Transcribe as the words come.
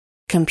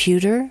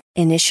Computer,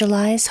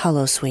 initialize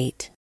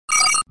holosuite.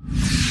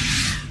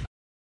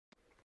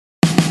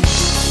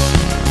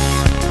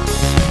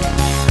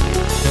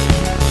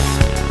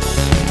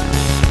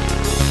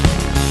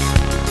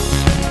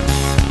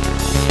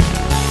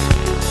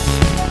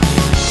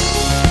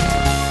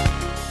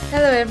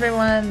 Hello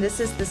everyone, this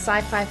is the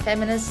Sci-Fi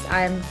Feminist.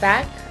 I am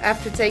back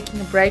after taking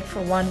a break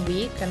for 1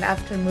 week and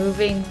after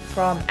moving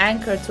from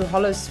Anchor to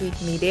Holosuite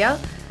Media.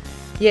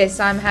 Yes,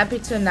 I'm happy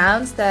to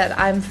announce that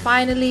I'm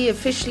finally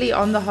officially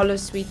on the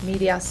Holosuite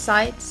Media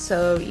site,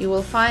 so you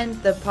will find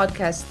the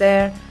podcast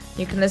there.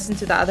 You can listen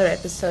to the other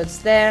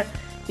episodes there.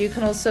 You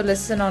can also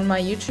listen on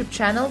my YouTube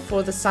channel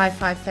for the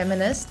Sci-Fi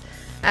Feminist.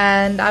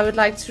 And I would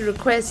like to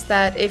request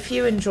that if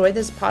you enjoy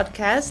this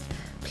podcast,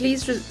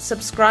 please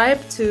subscribe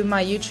to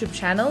my YouTube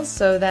channel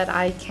so that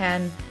I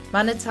can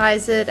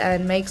monetize it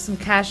and make some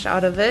cash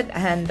out of it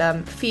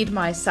and feed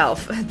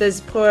myself,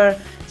 this poor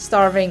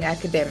starving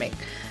academic.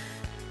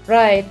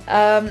 Right,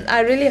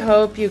 I really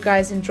hope you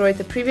guys enjoyed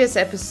the previous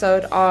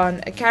episode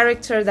on a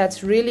character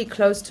that's really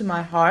close to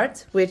my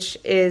heart, which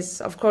is,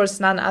 of course,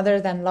 none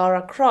other than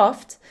Lara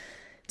Croft.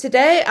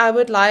 Today, I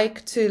would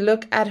like to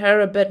look at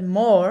her a bit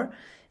more.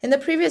 In the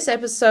previous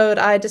episode,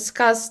 I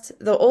discussed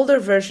the older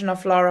version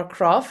of Lara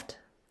Croft,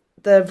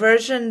 the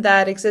version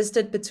that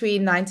existed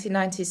between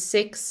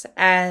 1996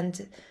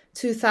 and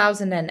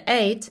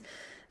 2008.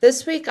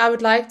 This week, I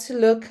would like to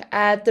look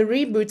at the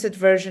rebooted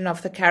version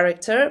of the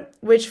character,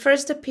 which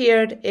first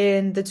appeared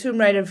in the Tomb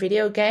Raider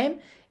video game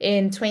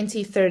in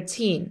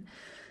 2013.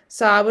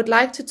 So I would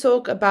like to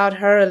talk about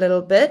her a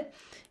little bit.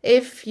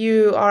 If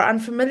you are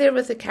unfamiliar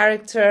with the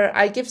character,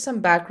 I give some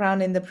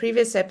background in the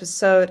previous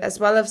episode as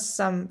well as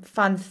some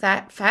fun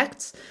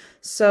facts.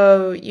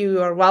 So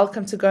you are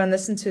welcome to go and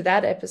listen to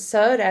that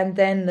episode and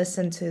then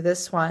listen to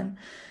this one.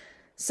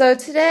 So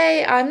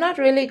today I'm not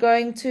really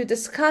going to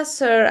discuss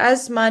her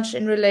as much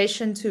in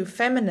relation to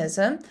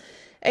feminism,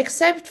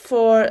 except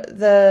for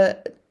the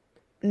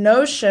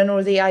notion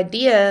or the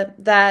idea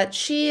that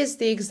she is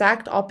the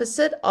exact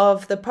opposite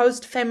of the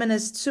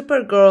post-feminist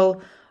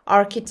Supergirl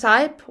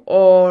archetype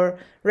or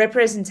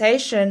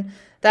representation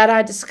that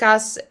I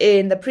discussed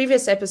in the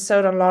previous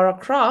episode on Lara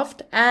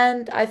Croft,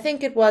 and I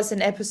think it was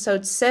in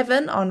episode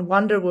 7 on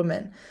Wonder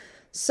Woman.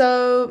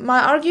 So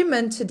my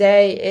argument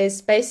today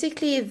is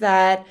basically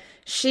that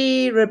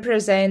she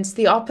represents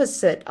the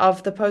opposite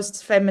of the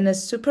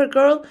post-feminist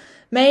Supergirl,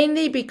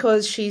 mainly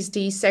because she's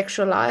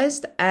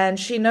desexualized and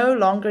she no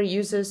longer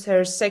uses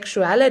her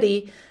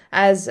sexuality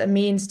as a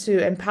means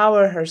to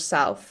empower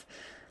herself.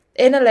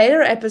 In a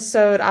later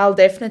episode, I'll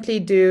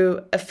definitely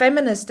do a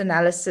feminist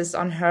analysis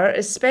on her,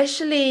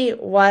 especially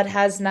what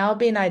has now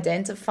been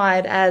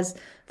identified as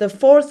the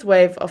fourth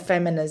wave of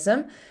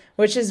feminism,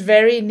 which is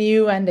very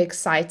new and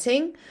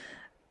exciting.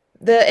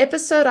 The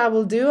episode I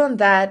will do on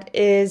that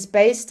is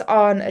based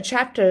on a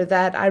chapter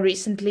that I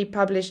recently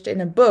published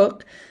in a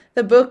book.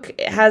 The book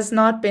has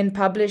not been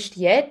published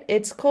yet.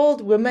 It's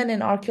called Women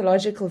in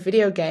Archaeological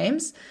Video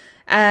Games,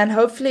 and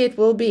hopefully it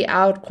will be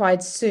out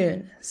quite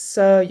soon.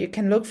 So you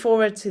can look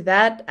forward to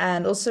that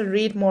and also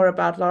read more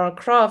about Lara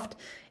Croft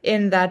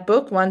in that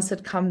book once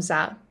it comes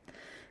out.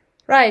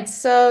 Right,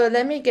 so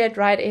let me get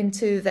right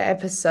into the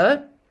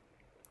episode.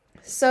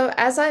 So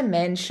as I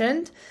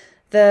mentioned,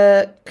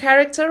 the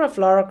character of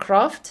Lara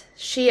Croft,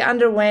 she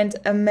underwent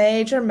a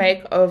major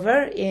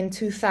makeover in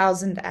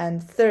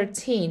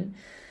 2013.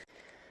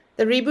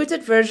 The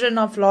rebooted version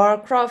of Lara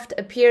Croft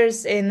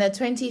appears in the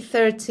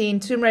 2013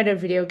 Tomb Raider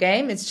video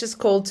game. It's just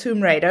called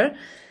Tomb Raider.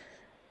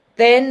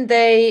 Then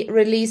they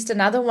released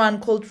another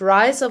one called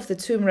Rise of the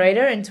Tomb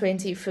Raider in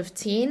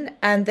 2015,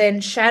 and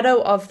then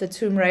Shadow of the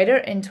Tomb Raider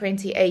in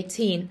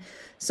 2018.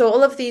 So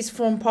all of these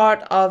form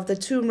part of the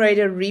Tomb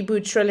Raider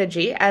reboot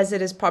trilogy, as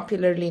it is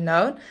popularly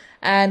known,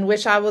 and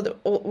which I will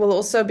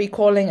also be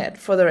calling it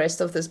for the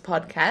rest of this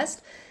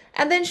podcast.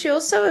 And then she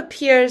also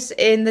appears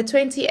in the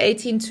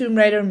 2018 Tomb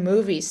Raider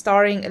movie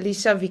starring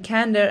Alicia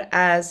Vikander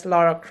as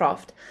Lara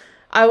Croft.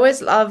 I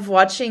always love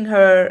watching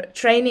her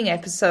training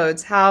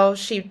episodes, how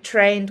she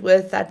trained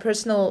with that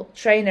personal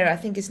trainer. I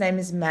think his name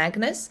is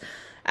Magnus.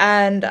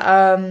 And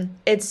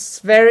it's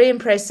very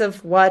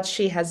impressive what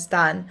she has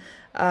done.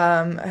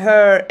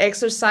 Her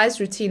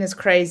exercise routine is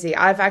crazy.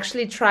 I've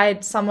actually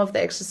tried some of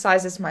the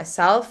exercises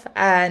myself,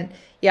 and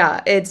yeah,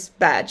 it's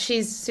bad. She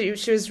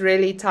was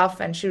really tough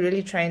and she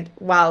really trained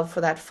well for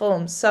that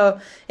film. So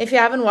if you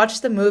haven't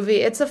watched the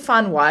movie, it's a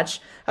fun watch.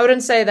 I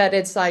wouldn't say that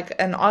it's like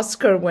an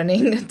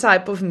Oscar-winning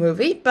type of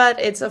movie, but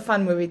it's a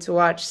fun movie to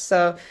watch.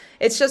 So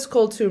it's just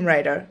called Tomb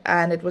Raider,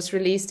 and it was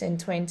released in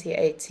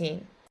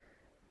 2018.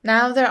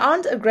 Now, there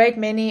aren't a great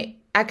many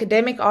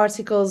academic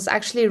articles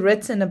actually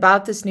written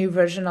about this new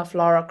version of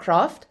Lara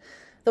Croft.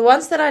 The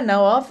ones that I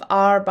know of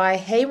are by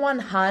Haewon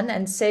Han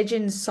and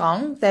Sejin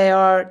Song. They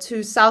are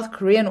two South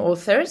Korean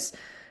authors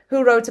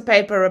who wrote a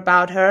paper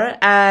about her.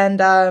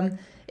 And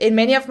in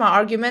many of my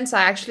arguments,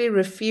 I actually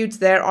refute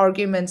their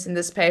arguments in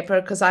this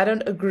paper because I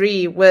don't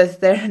agree with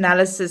their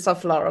analysis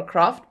of Lara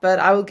Croft, but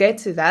I will get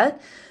to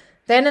that.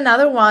 Then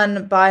another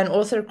one by an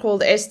author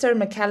called Esther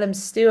McCallum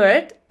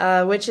Stewart,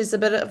 which is a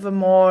bit of a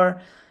more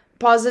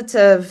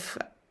positive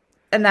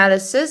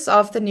analysis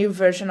of the new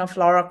version of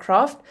Lara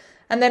Croft.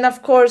 And then,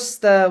 of course,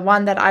 the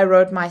one that I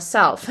wrote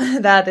myself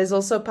that is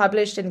also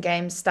published in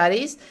Game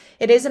Studies.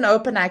 It is an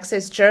open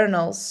access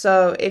journal,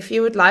 so if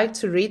you would like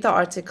to read the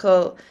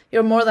article,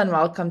 you're more than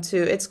welcome to.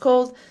 It's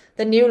called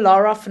The New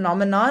Lara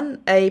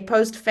Phenomenon, a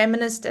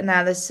post-feminist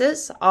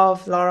analysis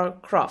of Lara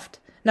Croft.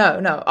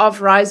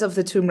 Of Rise of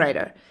the Tomb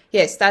Raider.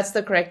 Yes, that's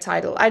the correct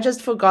title. I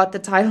just forgot the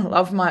title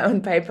of my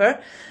own paper.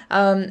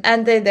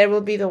 And then there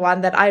will be the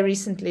one that I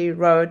recently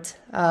wrote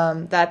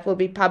that will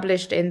be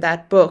published in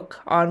that book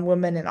on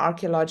women in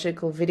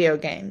archaeological video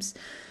games.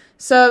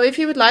 So if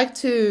you would like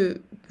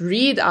to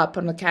read up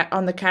on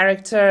the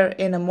character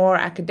in a more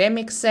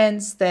academic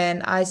sense,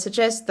 then I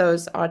suggest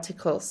those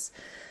articles.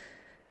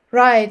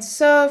 Right,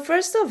 so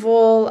first of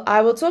all,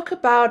 I will talk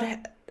about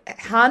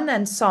Han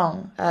and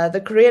Song,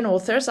 the Korean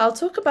authors. I'll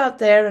talk about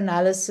their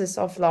analysis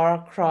of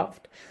Lara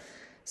Croft.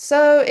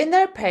 So in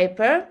their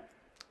paper,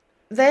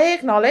 they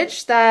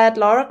acknowledge that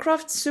Lara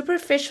Croft's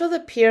superficial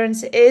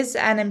appearance is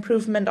an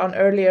improvement on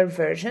earlier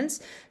versions.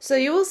 So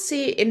you will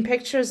see in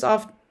pictures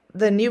of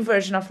the new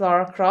version of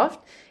Lara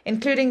Croft,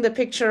 including the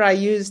picture I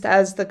used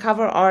as the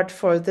cover art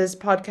for this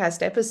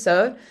podcast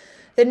episode,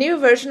 the new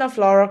version of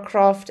Lara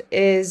Croft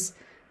is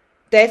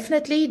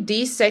definitely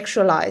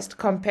desexualized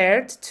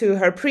compared to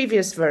her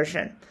previous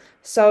version.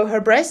 So her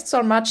breasts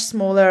are much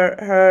smaller,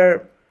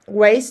 her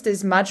waist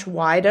is much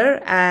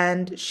wider,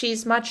 and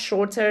she's much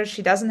shorter.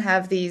 She doesn't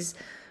have these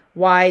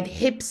wide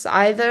hips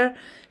either.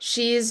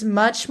 She's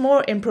much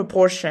more in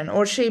proportion,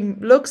 or she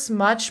looks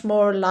much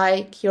more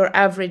like your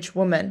average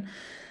woman.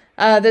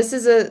 This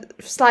is a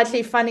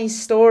slightly funny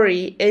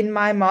story. In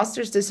my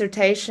master's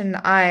dissertation,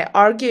 I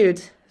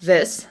argued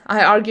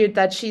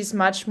that she's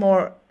much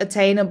more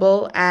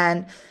attainable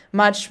and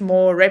much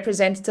more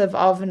representative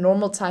of a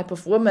normal type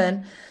of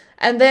woman.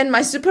 And then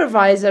my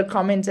supervisor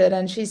commented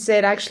and she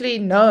said, actually,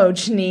 no,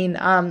 Janine,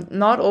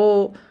 not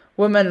all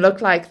women look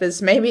like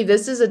this. Maybe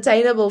this is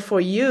attainable for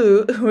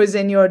you who is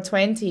in your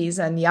 20s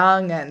and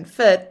young and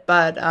fit.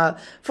 But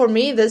for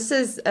me, this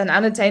is an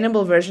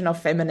unattainable version of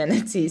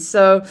femininity.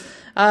 So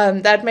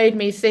that made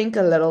me think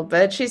a little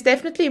bit. She's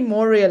definitely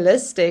more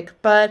realistic,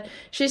 but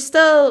she's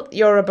still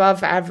your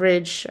above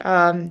average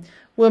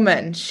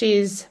woman.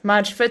 She's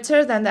much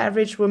fitter than the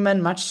average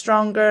woman, much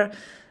stronger.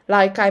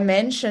 Like I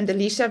mentioned,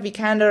 Alicia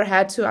Vikander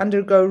had to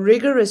undergo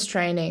rigorous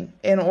training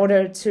in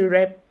order to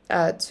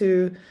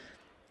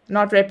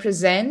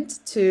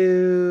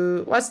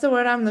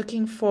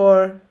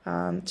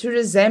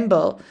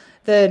resemble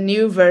the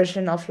new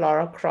version of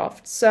Lara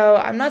Croft. So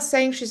I'm not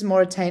saying she's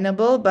more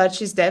attainable, but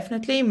she's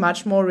definitely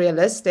much more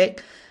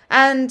realistic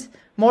and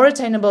more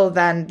attainable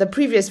than the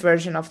previous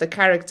version of the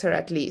character,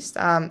 at least.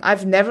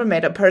 I've never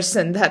met a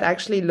person that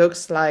actually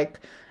looks like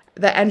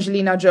the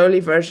Angelina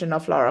Jolie version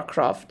of Lara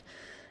Croft.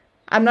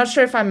 I'm not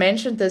sure if I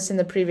mentioned this in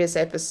the previous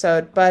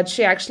episode, but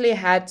she actually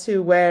had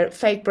to wear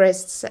fake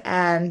breasts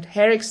and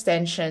hair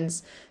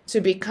extensions to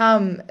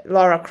become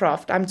Lara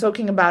Croft. I'm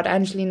talking about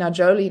Angelina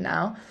Jolie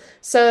now.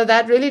 So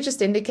that really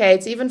just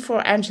indicates, even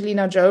for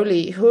Angelina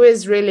Jolie, who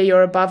is really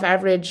your above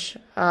average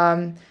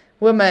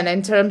woman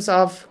in terms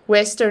of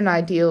Western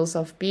ideals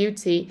of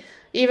beauty,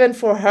 even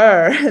for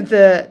her,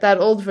 that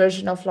old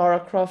version of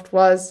Lara Croft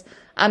was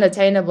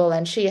unattainable,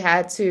 and she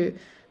had to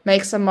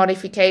make some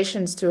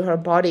modifications to her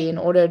body in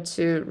order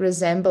to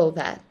resemble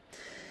that.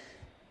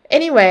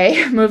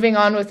 Anyway, moving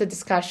on with the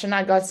discussion,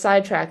 I got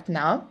sidetracked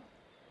now.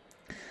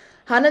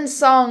 Han and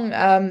Song,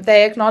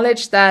 they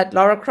acknowledge that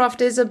Lara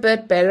Croft is a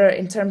bit better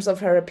in terms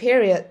of her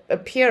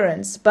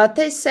appearance, but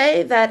they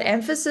say that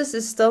emphasis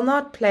is still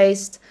not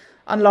placed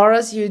on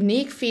Lara's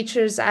unique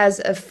features as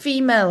a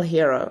female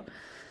hero.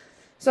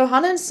 So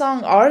Han and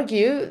Song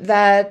argue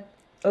that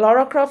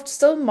Lara Croft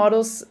still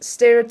models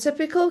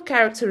stereotypical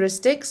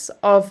characteristics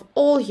of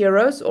all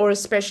heroes, or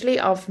especially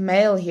of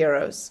male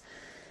heroes.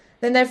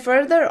 Then they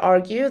further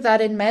argue that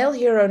in male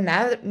hero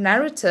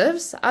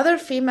narratives, other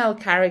female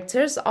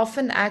characters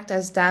often act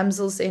as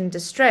damsels in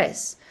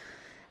distress.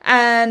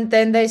 And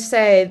then they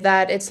say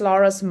that it's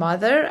Lara's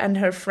mother and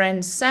her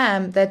friend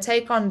Sam that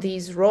take on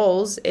these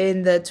roles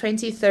in the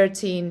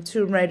 2013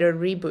 Tomb Raider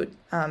reboot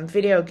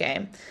video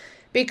game.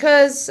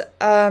 Because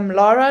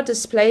Lara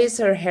displays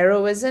her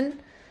heroism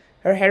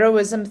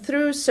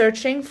through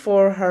searching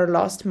for her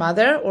lost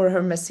mother or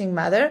her missing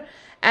mother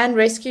and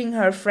rescuing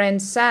her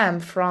friend Sam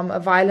from a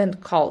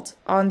violent cult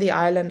on the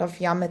island of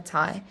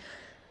Yamatai.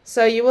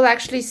 So you will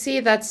actually see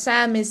that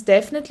Sam is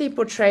definitely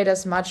portrayed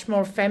as much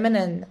more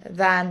feminine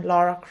than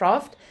Lara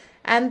Croft.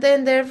 And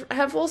then there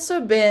have also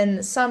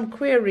been some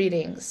queer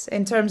readings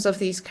in terms of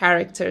these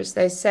characters.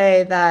 They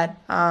say that,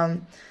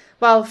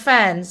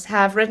 fans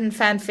have written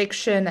fan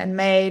fiction and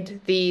made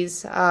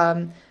these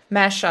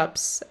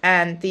mashups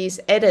and these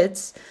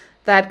edits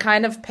that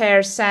kind of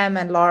pair Sam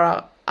and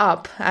Lara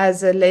up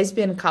as a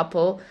lesbian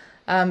couple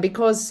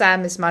because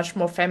Sam is much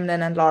more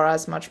feminine and Lara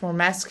is much more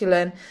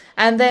masculine.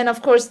 And then,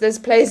 of course, this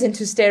plays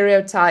into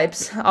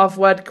stereotypes of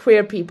what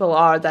queer people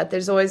are, that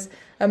there's always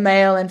a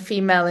male and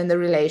female in the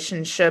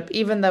relationship,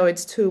 even though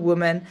it's two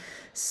women.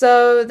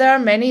 So there are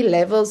many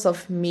levels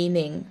of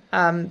meaning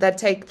that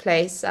take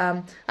place.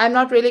 I'm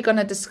not really going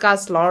to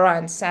discuss Lara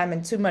and Sam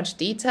in too much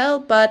detail,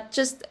 but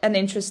just an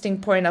interesting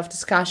point of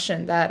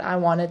discussion that I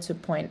wanted to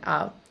point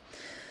out.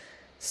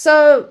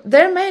 So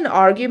their main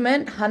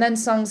argument, Han and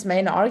Sung's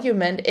main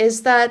argument,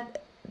 is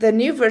that the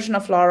new version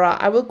of Lara,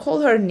 I will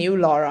call her New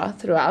Lara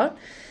throughout,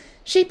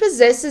 she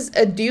possesses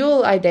a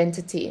dual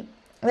identity.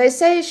 They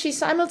say she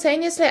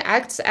simultaneously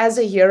acts as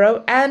a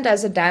hero and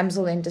as a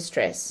damsel in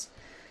distress.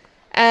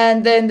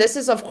 And then this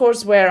is, of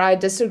course, where I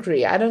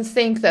disagree. I don't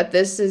think that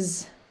this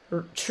is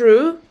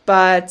true,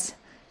 but,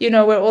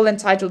 we're all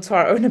entitled to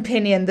our own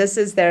opinion. This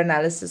is their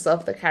analysis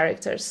of the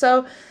character.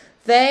 So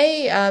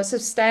they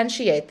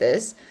substantiate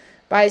this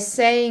by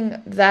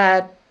saying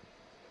that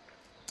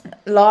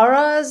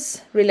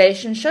Lara's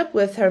relationship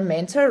with her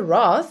mentor,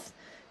 Roth,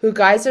 who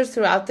guides her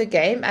throughout the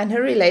game, and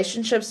her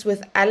relationships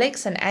with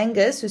Alex and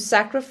Angus, who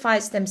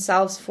sacrifice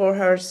themselves for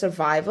her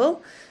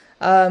survival,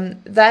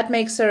 that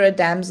makes her a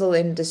damsel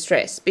in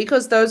distress,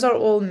 because those are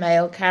all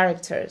male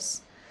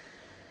characters.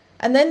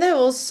 And then they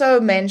also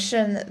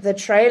mention the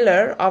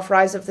trailer of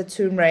Rise of the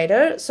Tomb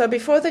Raider. So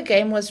before the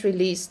game was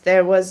released,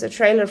 there was a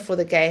trailer for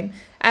the game.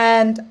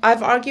 And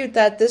I've argued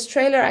that this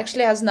trailer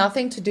actually has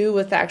nothing to do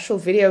with the actual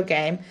video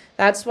game.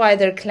 That's why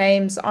their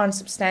claims aren't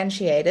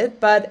substantiated.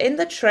 But in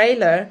the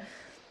trailer,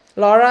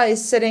 Lara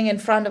is sitting in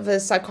front of a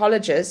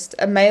psychologist,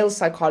 a male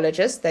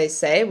psychologist, they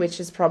say, which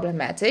is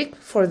problematic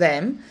for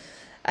them.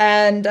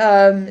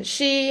 And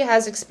she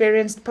has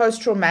experienced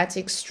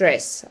post-traumatic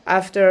stress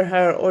after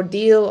her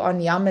ordeal on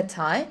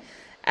Yamatai.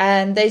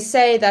 And they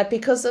say that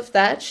because of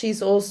that,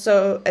 she's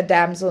also a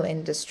damsel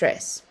in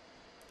distress.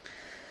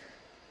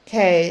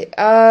 Okay,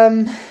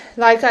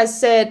 like I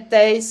said,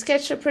 they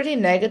sketch a pretty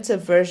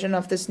negative version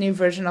of this new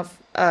version of,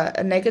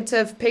 a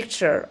negative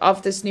picture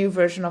of this new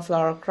version of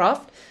Lara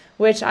Croft,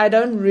 which I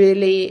don't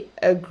really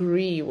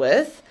agree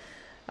with.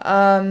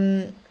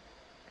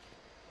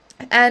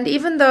 And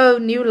even though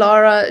New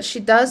Lara, she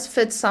does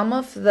fit some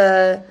of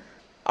the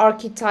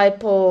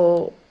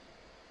archetypal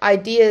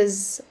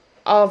ideas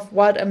of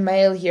what a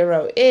male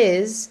hero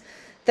is,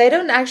 they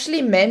don't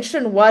actually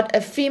mention what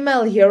a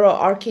female hero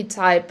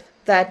archetype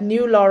that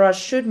New Lara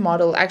should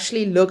model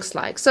actually looks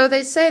like. So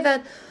they say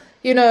that,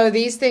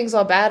 these things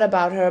are bad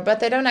about her, but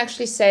they don't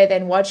actually say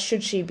then what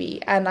should she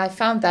be. And I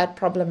found that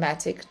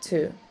problematic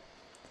too.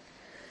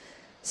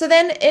 So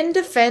then, in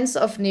defense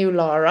of New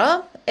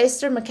Lara,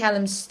 Esther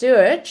McCallum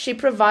Stewart, she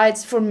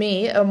provides for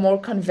me a more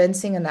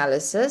convincing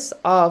analysis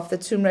of the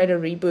Tomb Raider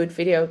reboot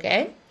video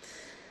game.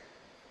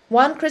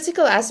 One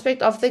critical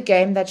aspect of the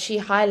game that she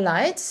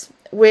highlights,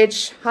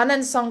 which Han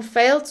and Song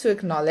failed to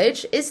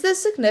acknowledge, is the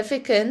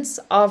significance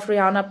of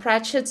Rihanna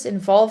Pratchett's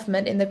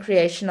involvement in the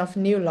creation of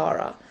New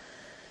Lara.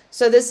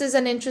 So this is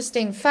an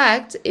interesting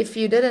fact. If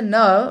you didn't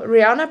know,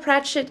 Rihanna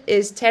Pratchett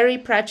is Terry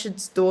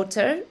Pratchett's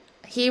daughter.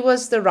 He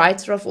was the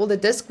writer of all the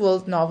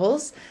Discworld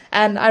novels,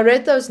 and I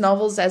read those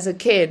novels as a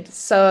kid,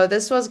 so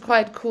this was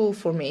quite cool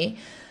for me.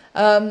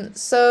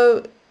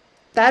 So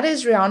that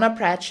is Rihanna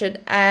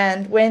Pratchett,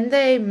 and when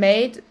they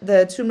made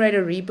the Tomb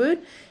Raider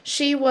reboot,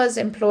 she was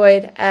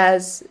employed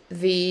as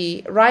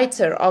the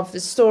writer of the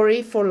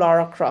story for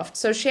Lara Croft.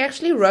 So she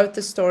actually wrote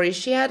the story.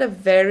 She had a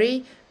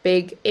very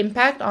big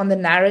impact on the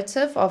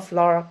narrative of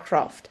Lara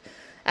Croft.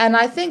 And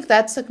I think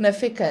that's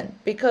significant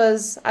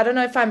because I don't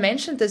know if I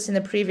mentioned this in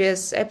the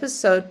previous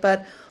episode,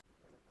 but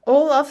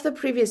all of the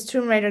previous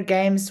Tomb Raider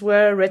games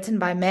were written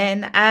by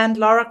men, and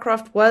Lara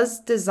Croft was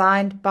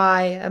designed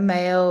by a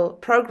male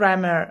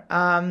programmer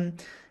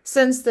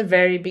since the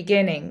very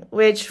beginning,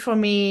 which for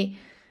me,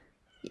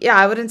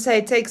 I wouldn't say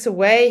it takes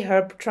away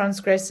her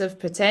transgressive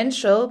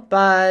potential,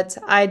 but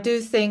I do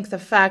think the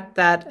fact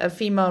that a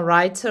female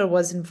writer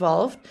was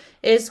involved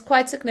is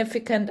quite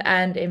significant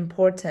and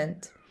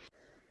important.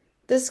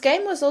 This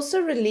game was also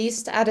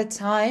released at a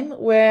time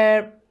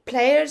where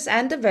players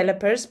and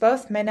developers,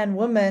 both men and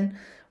women,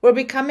 were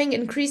becoming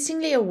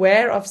increasingly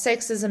aware of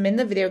sexism in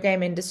the video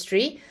game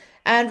industry,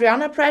 and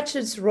Rihanna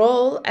Pratchett's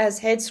role as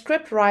head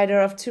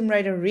scriptwriter of Tomb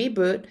Raider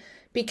Reboot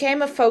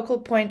became a focal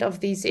point of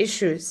these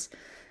issues.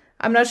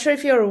 I'm not sure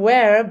if you're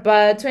aware,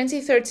 but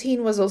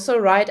 2013 was also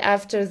right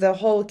after the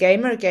whole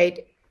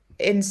Gamergate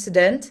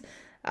incident.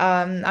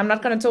 I'm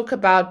not going to talk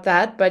about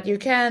that, but you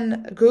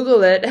can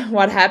Google it,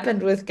 what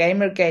happened with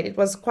Gamergate. It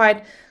was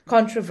quite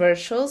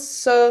controversial.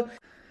 So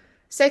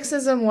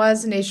sexism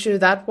was an issue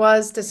that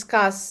was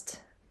discussed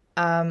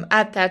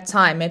at that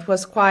time. It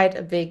was quite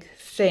a big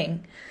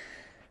thing.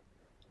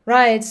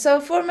 Right,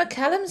 so for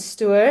McCallum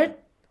Stewart,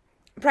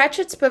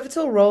 Pratchett's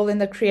pivotal role in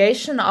the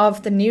creation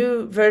of the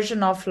new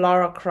version of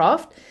Lara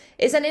Croft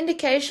is an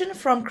indication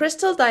from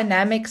Crystal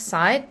Dynamics'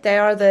 side, they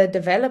are the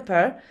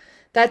developer,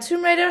 that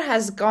Tomb Raider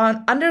has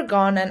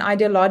undergone an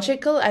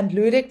ideological and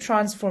ludic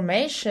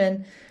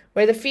transformation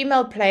where the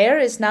female player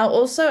is now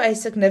also a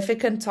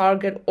significant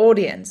target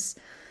audience.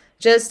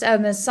 Just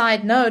on a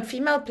side note,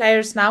 female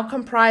players now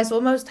comprise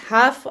almost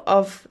half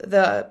of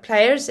the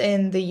players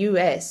in the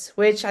US,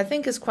 which I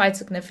think is quite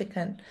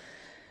significant.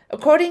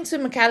 According to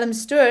McCallum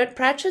Stewart,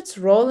 Pratchett's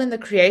role in the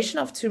creation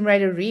of Tomb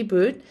Raider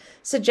Reboot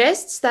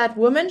suggests that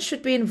women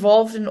should be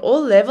involved in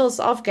all levels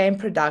of game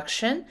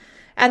production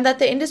and that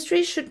the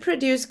industry should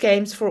produce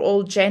games for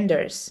all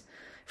genders.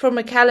 For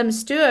McCallum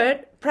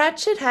Stewart,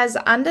 Pratchett has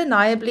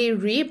undeniably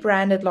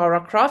rebranded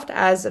Lara Croft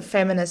as a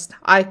feminist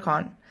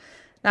icon.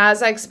 Now,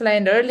 as I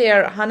explained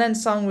earlier, Han and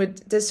Song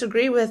would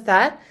disagree with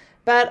that,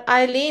 but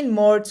I lean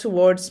more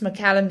towards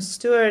McCallum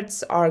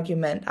Stewart's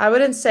argument. I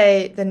wouldn't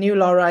say the new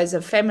Lara is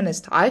a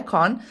feminist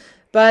icon,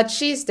 but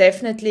she's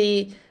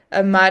definitely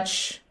a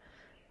much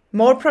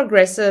more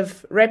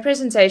progressive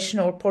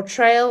representation or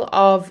portrayal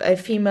of a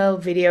female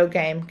video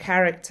game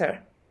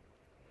character.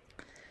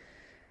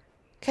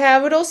 Okay,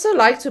 I would also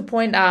like to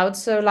point out,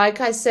 so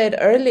like I said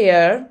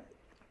earlier,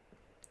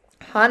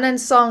 Han and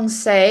Song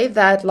say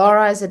that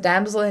Lara is a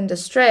damsel in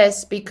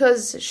distress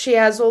because she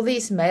has all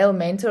these male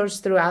mentors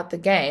throughout the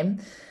game,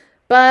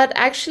 but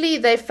actually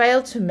they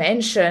fail to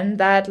mention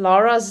that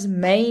Lara's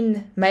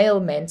main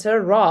male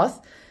mentor, Roth,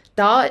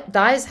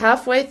 dies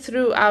halfway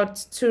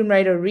throughout Tomb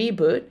Raider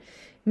Reboot,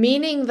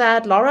 meaning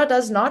that Lara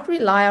does not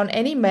rely on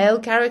any male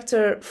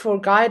character for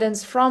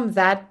guidance from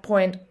that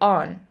point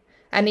on,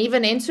 and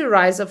even into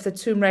Rise of the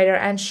Tomb Raider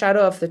and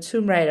Shadow of the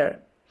Tomb Raider.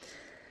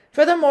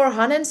 Furthermore,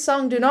 Han and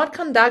Song do not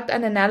conduct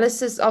an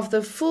analysis of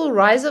the full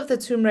Rise of the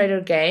Tomb Raider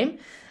game,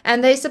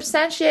 and they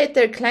substantiate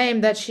their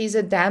claim that she's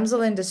a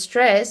damsel in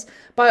distress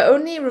by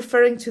only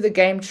referring to the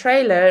game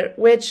trailer,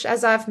 which,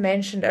 as I've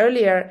mentioned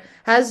earlier,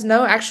 has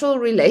no actual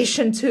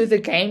relation to the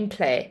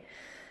gameplay.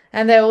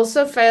 And they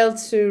also fail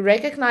to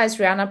recognize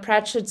Rhianna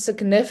Pratchett's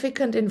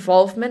significant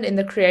involvement in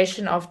the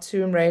creation of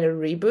Tomb Raider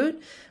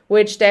Reboot,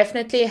 which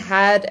definitely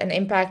had an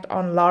impact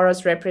on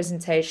Lara's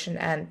representation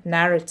and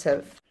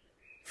narrative.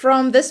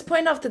 From this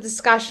point of the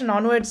discussion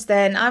onwards,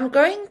 then, I'm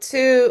going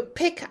to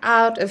pick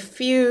out a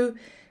few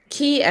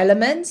key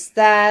elements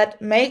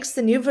that makes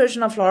the new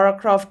version of Lara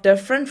Croft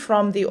different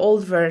from the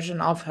old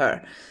version of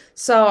her.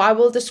 So I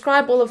will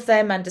describe all of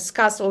them and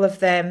discuss all of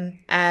them,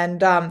 and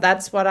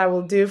that's what I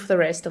will do for the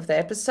rest of the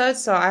episode,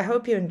 so I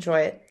hope you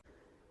enjoy it.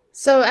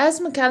 So as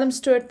McCallum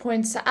Stewart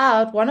points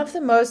out, one of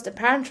the most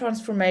apparent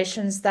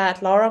transformations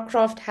that Lara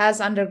Croft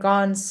has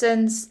undergone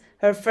since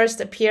her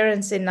first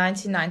appearance in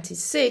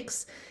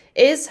 1996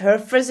 is her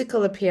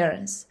physical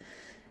appearance.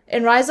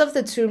 In Rise of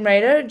the Tomb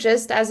Raider,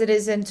 just as it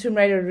is in Tomb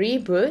Raider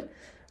Reboot,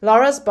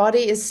 Lara's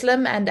body is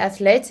slim and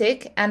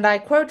athletic, and I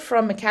quote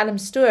from McCallum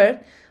Stewart,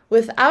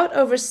 without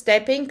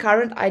overstepping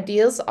current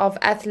ideals of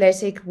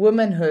athletic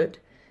womanhood,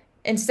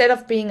 instead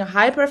of being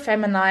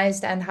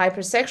hyper-feminized and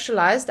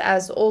hypersexualized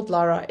as old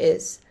Lara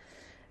is.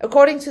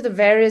 According to the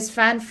various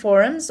fan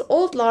forums,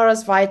 old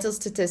Lara's vital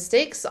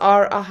statistics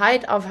are a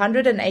height of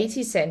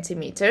 180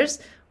 centimeters,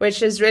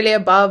 which is really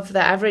above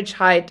the average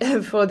height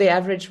for the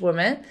average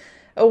woman,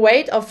 a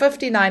weight of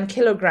 59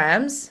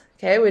 kilograms,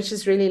 okay, which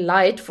is really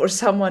light for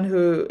someone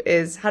who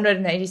is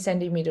 180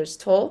 centimeters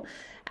tall,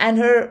 and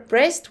her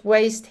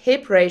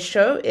breast-waist-hip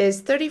ratio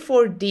is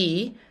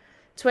 34D,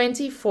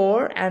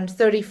 24, and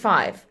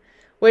 35,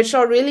 which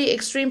are really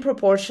extreme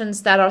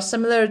proportions that are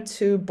similar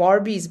to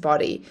Barbie's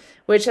body,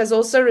 which has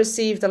also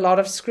received a lot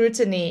of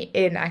scrutiny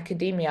in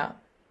academia.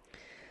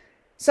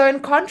 So in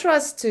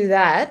contrast to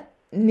that,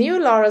 new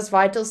Lara's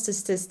vital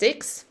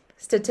statistics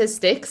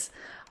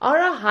are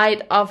a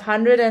height of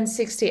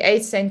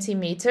 168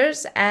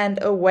 centimeters and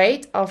a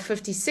weight of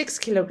 56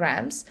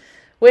 kilograms,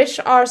 which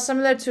are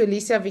similar to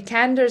Alicia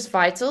Vikander's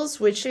vitals,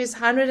 which is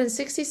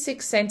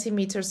 166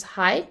 centimeters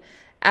height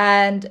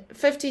and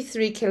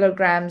 53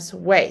 kilograms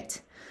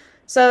weight.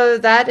 So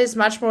that is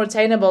much more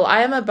attainable.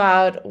 I am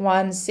about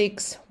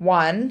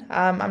 161.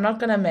 I'm not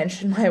going to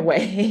mention my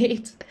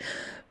weight,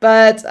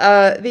 but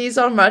these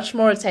are much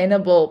more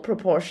attainable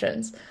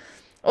proportions.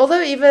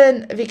 Although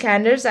even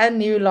Vikander's and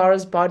new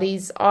Lara's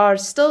bodies are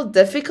still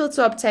difficult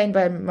to obtain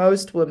by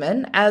most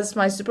women, as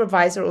my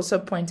supervisor also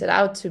pointed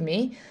out to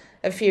me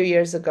a few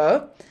years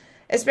ago,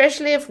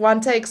 especially if one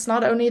takes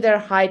not only their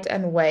height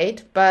and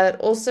weight, but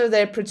also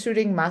their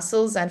protruding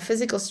muscles and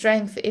physical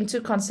strength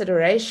into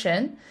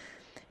consideration,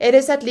 it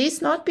is at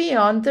least not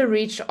beyond the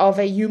reach of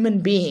a human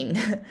being,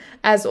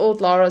 as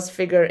old Lara's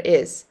figure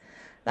is.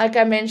 Like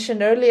I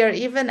mentioned earlier,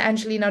 even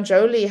Angelina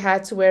Jolie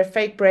had to wear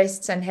fake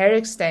breasts and hair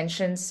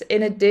extensions,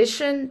 in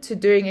addition to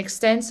doing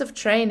extensive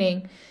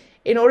training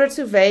in order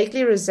to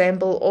vaguely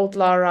resemble old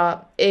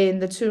Lara in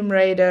the Tomb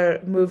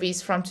Raider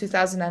movies from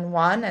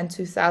 2001 and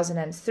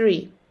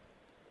 2003.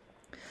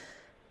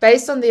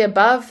 Based on the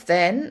above,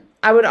 then,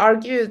 I would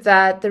argue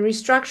that the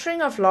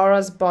restructuring of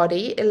Lara's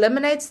body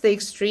eliminates the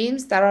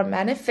extremes that are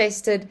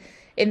manifested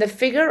in the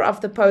figure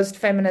of the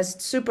post-feminist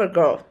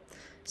Supergirl.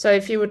 So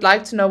if you would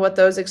like to know what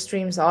those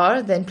extremes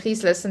are, then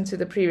please listen to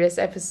the previous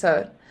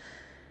episode.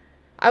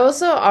 I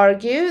also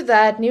argue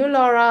that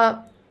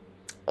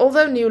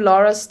although new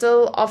Lara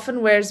still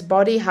often wears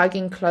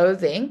body-hugging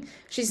clothing,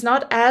 she's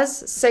not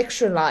as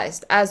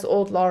sexualized as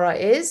old Lara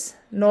is.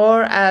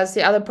 nor as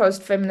the other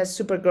post-feminist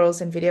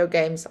supergirls in video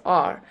games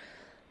are.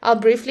 I'll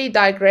briefly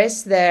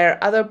digress there.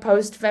 Other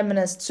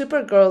post-feminist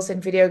supergirls in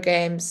video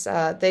games,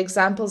 the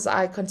examples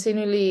I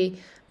continually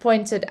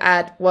pointed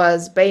at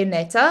was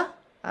Bayonetta.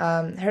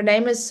 Her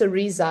name is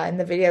Cereza in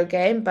the video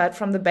game, but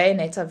from the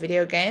Bayonetta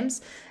video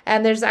games.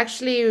 And there's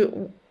actually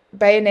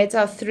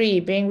Bayonetta 3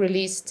 being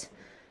released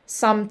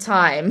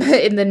sometime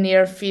in the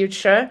near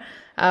future,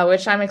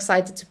 which I'm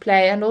excited to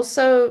play. And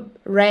also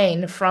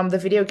Rain from the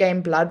video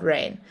game Blood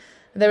Rain.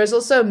 There was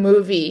also a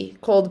movie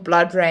called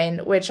Blood Rain,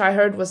 which I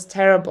heard was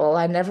terrible.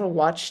 I never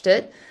watched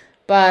it.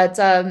 But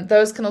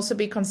those can also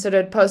be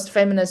considered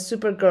post-feminist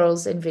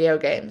supergirls in video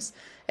games.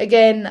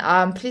 Again,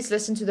 please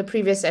listen to the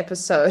previous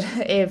episode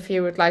if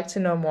you would like to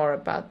know more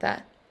about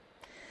that.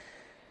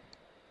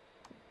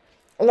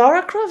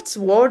 Lara Croft's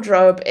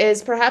wardrobe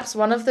is perhaps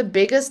one of the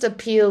biggest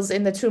appeals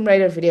in the Tomb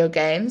Raider video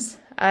games.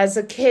 As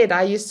a kid,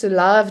 I used to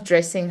love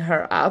dressing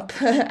her up,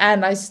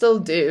 and I still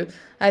do.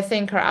 I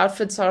think her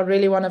outfits are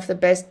really one of the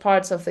best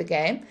parts of the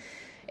game.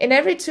 In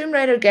every Tomb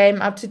Raider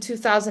game up to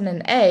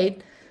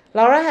 2008,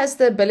 Lara has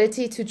the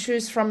ability to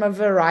choose from a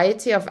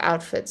variety of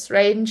outfits,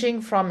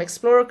 ranging from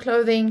explorer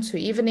clothing to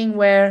evening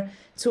wear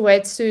to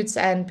wetsuits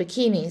and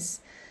bikinis.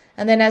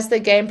 And then as the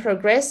game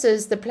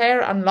progresses, the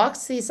player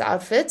unlocks these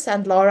outfits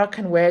and Lara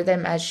can wear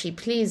them as she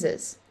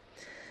pleases.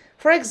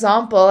 For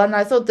example, and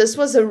I thought this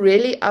was a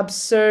really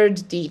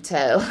absurd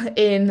detail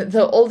in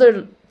the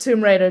older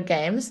Tomb Raider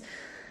games,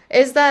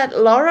 is that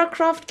Lara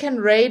Croft can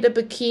raid a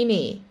tomb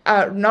in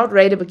her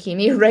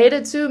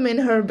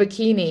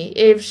bikini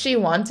if she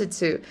wanted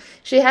to.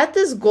 She had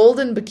this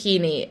golden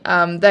bikini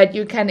that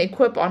you can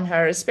equip on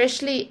her,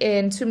 especially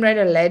in Tomb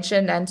Raider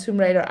Legend and Tomb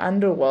Raider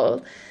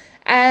Underworld.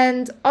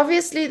 And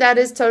obviously that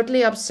is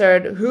totally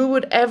absurd. Who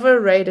would ever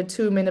raid a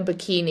tomb in a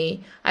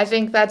bikini? I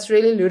think that's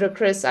really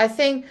ludicrous. I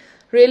think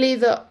really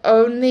the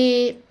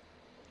only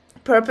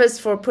purpose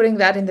for putting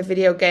that in the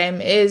video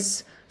game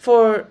is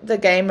for the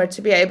gamer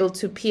to be able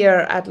to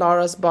peer at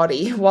Lara's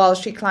body while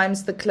she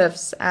climbs the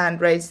cliffs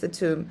and raids the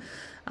tomb.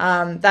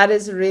 That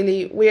is a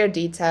really weird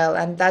detail,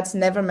 and that's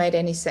never made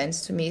any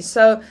sense to me.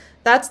 So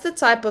that's the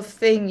type of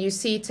thing you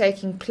see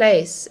taking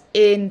place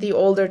in the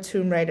older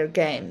Tomb Raider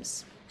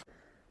games.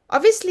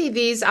 Obviously,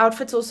 these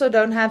outfits also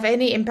don't have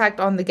any impact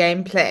on the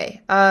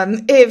gameplay.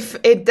 If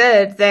it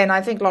did, then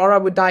I think Lara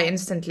would die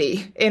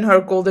instantly in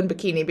her golden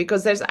bikini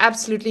because there's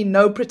absolutely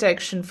no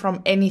protection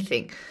from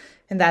anything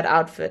in that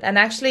outfit. And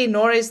actually,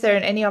 nor is there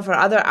in any of her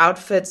other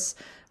outfits.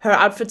 Her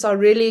outfits are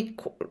really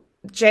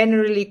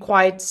generally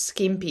quite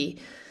skimpy.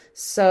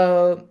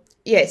 So,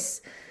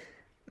 yes.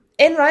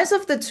 In Rise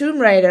of the Tomb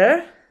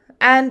Raider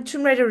and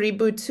Tomb Raider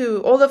Reboot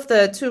 2, all of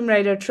the Tomb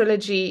Raider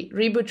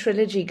Reboot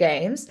trilogy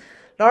games,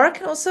 Lara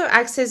can also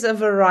access a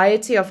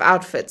variety of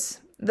outfits.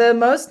 The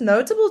most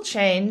notable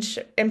change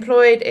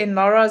employed in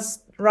Lara's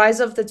Rise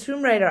of the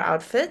Tomb Raider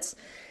outfits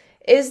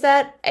is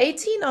that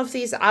 18 of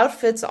these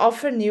outfits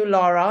offer new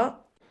Lara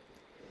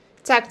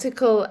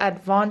tactical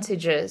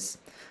advantages.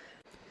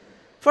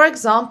 For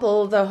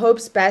example, the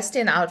Hope's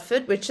Bastion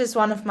outfit, which is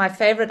one of my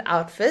favorite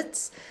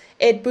outfits,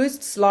 it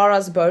boosts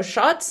Lara's bow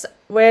shots,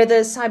 where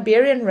the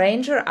Siberian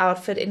Ranger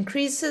outfit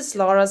increases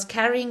Lara's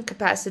carrying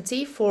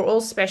capacity for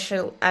all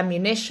special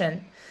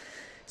ammunition.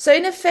 So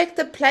in effect,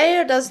 the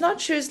player does not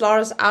choose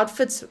Lara's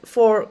outfits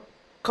for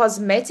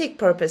cosmetic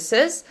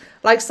purposes,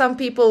 like some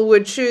people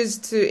would choose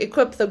to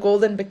equip the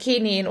golden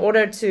bikini in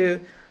order to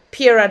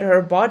peer at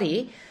her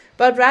body,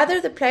 but rather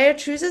the player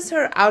chooses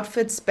her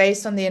outfits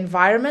based on the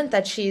environment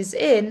that she is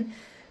in,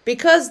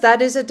 because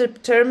that is a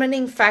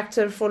determining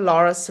factor for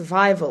Lara's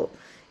survival.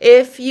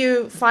 If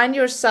you find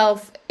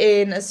yourself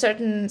in a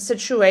certain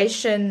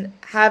situation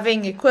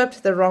having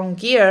equipped the wrong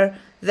gear,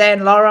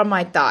 then Lara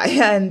might die,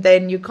 and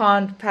then you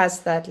can't pass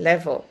that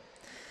level.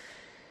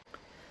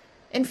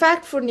 In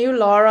fact, for new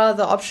Lara,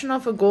 the option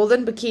of a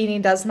golden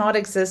bikini does not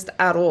exist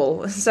at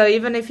all. So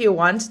even if you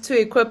want to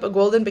equip a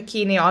golden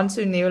bikini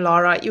onto new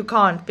Lara, you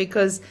can't,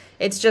 because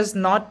it's just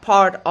not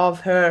part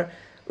of her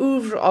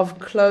oeuvre of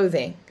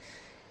clothing.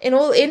 In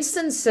all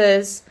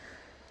instances,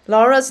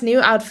 Lara's new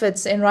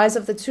outfits in Rise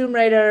of the Tomb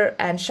Raider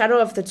and Shadow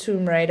of the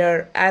Tomb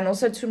Raider, and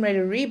also Tomb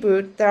Raider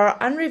Reboot, they are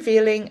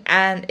unrevealing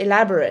and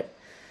elaborate.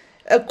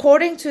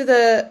 According to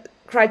the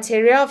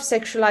criteria of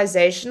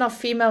sexualization of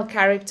female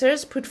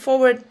characters put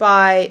forward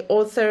by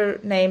author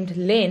named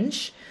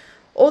Lynch,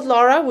 old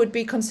Lara would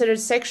be considered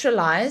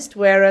sexualized,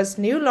 whereas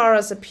new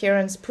Lara's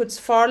appearance puts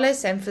far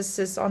less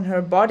emphasis on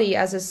her body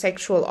as a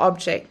sexual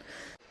object.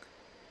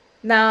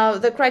 Now,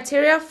 the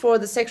criteria for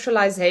the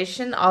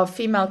sexualization of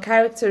female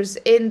characters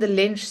in the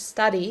Lynch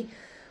study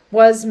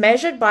was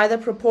measured by the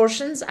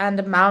proportions and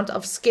amount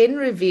of skin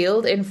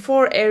revealed in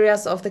 4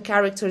 areas of the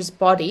character's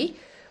body,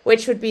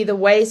 which would be the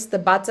waist, the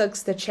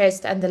buttocks, the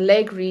chest, and the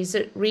leg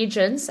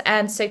regions,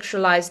 and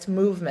sexualized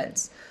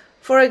movements.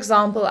 For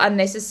example,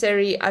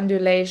 unnecessary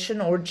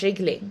undulation or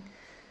jiggling.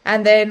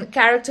 And then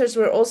characters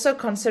were also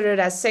considered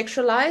as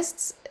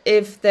sexualized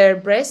if their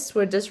breasts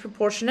were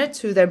disproportionate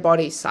to their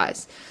body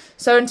size.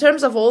 So in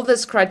terms of all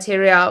this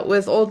criteria,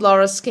 with old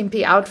Lara's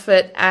skimpy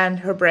outfit and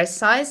her breast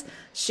size,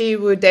 she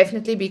would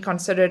definitely be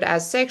considered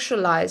as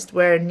sexualized,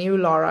 where new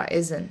Lara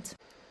isn't.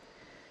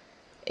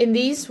 In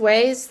these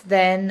ways,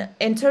 then,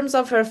 in terms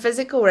of her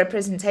physical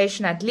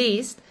representation at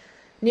least,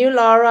 new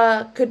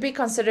Lara could be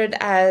considered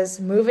as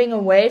moving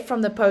away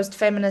from the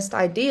post-feminist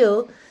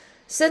ideal,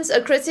 since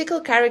a critical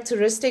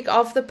characteristic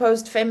of the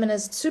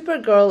post-feminist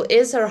Supergirl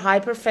is her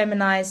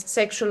hyper-feminized,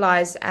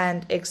 sexualized,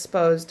 and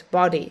exposed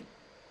body.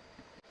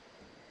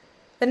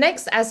 The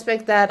next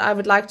aspect that I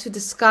would like to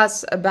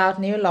discuss about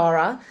new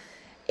Lara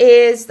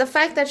is the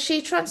fact that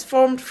she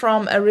transformed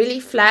from a really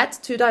flat,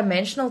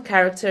 two-dimensional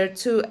character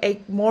to a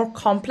more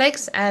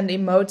complex and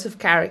emotive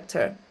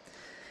character.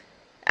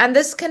 And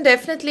this can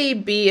definitely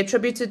be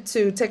attributed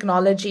to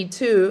technology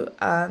too.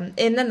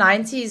 In the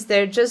 90s,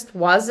 there just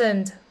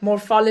wasn't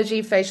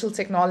morphology, facial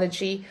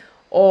technology,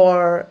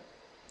 or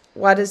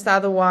what is the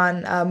other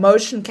one?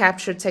 Motion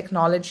capture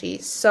technology.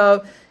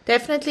 So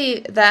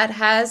definitely that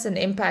has an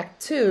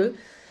impact too.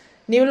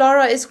 New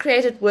Lara is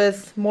created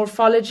with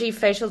morphology,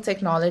 facial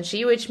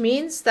technology, which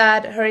means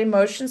that her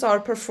emotions are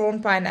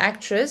performed by an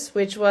actress,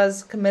 which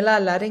was Camilla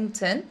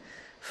Luddington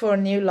for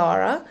new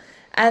Lara.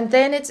 And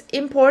then it's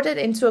imported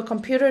into a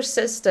computer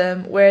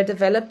system where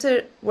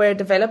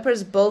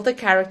developers build the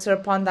character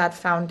upon that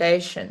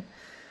foundation.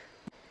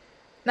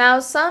 Now,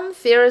 some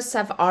theorists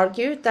have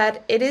argued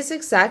that it is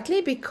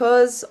exactly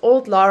because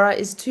old Lara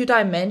is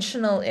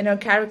two-dimensional in her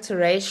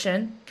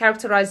characterization,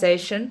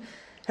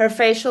 her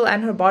facial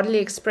and her bodily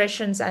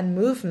expressions and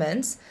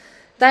movements,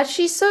 that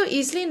she so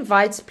easily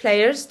invites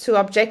players to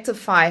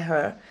objectify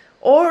her,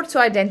 or to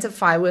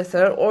identify with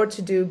her, or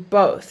to do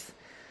both.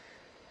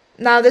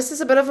 Now, this is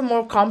a bit of a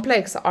more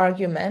complex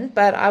argument,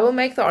 but I will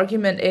make the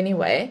argument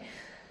anyway.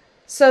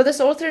 So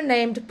this author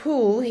named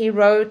Poole, he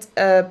wrote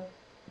a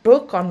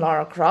book on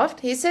Lara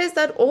Croft. He says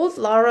that old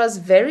Lara's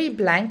very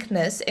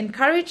blankness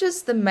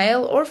encourages the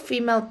male or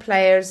female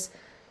player's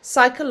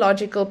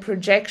psychological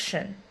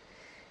projection.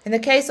 In the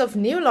case of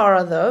new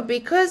Lara, though,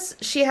 because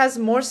she has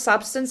more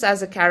substance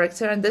as a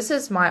character, and this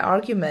is my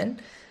argument,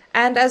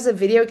 and as a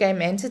video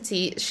game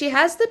entity, she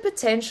has the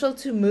potential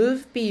to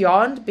move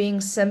beyond being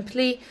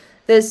simply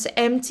this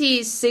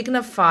empty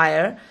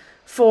signifier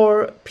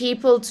for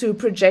people to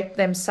project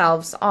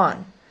themselves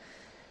on.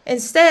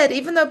 Instead,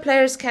 even though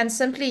players can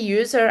simply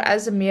use her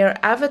as a mere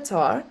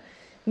avatar,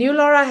 new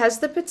Lara has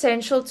the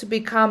potential to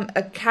become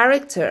a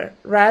character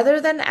rather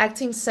than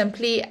acting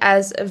simply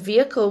as a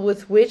vehicle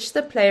with which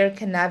the player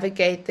can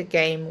navigate the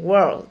game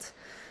world.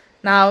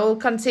 Now, I will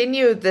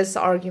continue this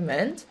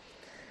argument.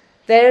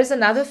 There's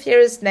another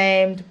theorist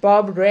named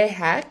Bob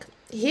Rehak.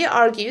 He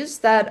argues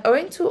that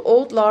owing to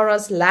old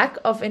Lara's lack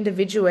of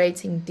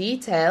individuating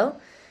detail,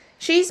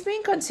 she's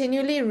been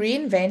continually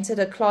reinvented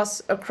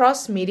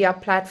across media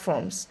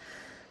platforms.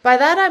 By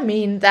that I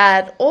mean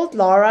that old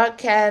Lara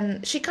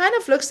she kind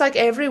of looks like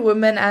every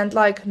woman and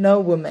like no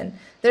woman.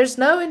 There's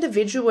no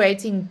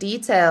individuating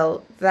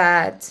detail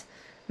that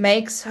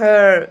makes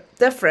her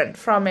different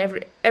from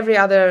every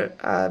other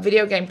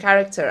video game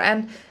character.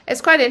 And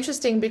it's quite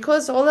interesting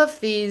because all of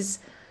these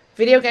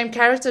video game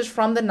characters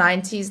from the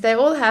 90s, they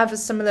all have a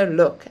similar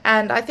look.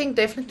 And I think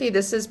definitely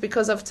this is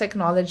because of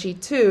technology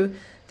too.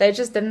 They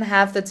just didn't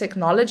have the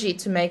technology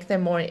to make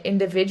them more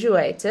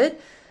individuated.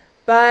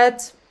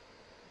 But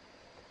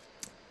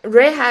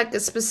Rehak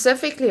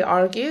specifically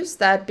argues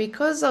that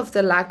because of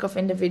the lack of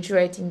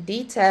individuating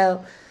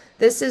detail,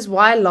 this is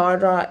why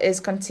Lara is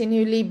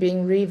continually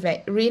being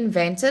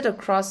reinvented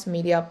across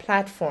media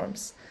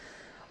platforms.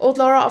 Old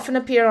Lara often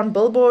appear on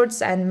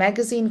billboards and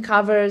magazine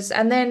covers,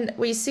 and then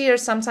we see her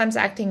sometimes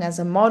acting as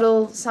a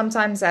model,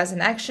 sometimes as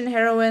an action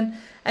heroine,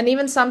 and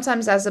even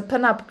sometimes as a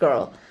pin-up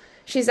girl.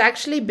 She's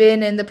actually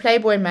been in the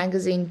Playboy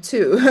magazine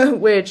too,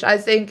 which I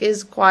think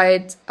is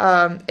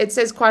it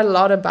says quite a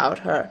lot about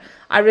her.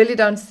 I really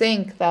don't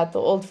think that the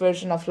old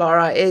version of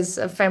Lara is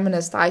a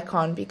feminist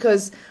icon,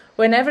 because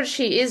whenever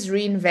she is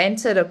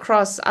reinvented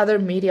across other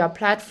media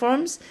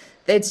platforms,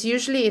 it's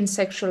usually in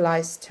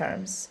sexualized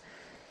terms.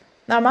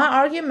 Now, my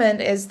argument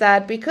is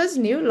that because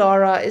new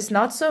Lara is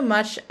not so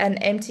much an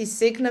empty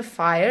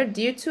signifier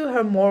due to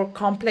her more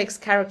complex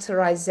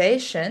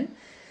characterization,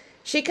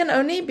 she can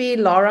only be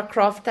Lara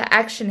Croft, the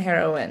action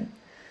heroine.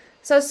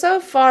 So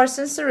far,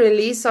 since the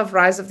release of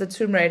Rise of the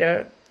Tomb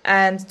Raider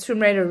and Tomb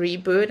Raider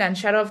Reboot and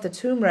Shadow of the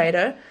Tomb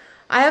Raider,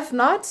 I have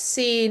not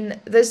seen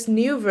this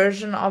new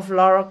version of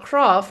Lara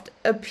Croft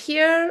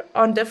appear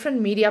on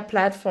different media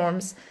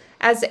platforms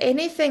as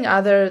anything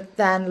other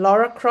than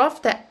Lara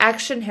Croft, the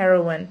action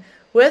heroine,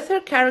 with her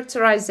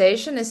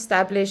characterization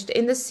established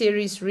in the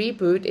series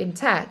Reboot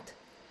intact.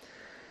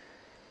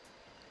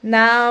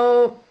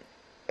 Now,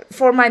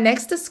 for my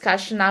next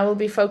discussion, I will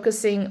be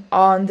focusing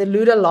on the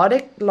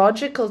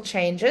ludological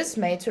changes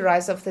made to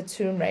Rise of the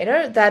Tomb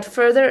Raider that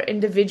further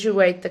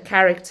individuate the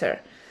character.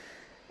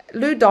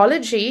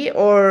 Ludology,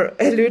 or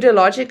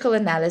ludological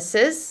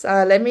analysis,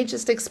 let me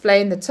just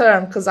explain the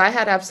term because I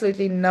had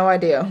absolutely no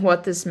idea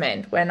what this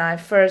meant when I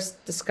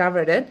first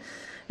discovered it.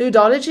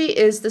 Ludology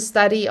is the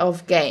study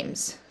of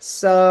games.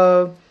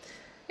 So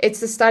It's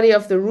the study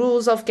of the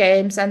rules of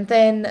games, and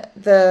then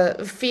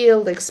the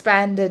field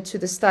expanded to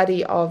the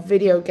study of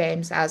video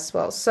games as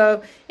well.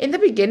 So in the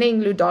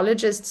beginning,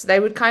 ludologists, they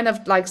would kind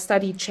of like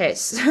study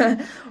chess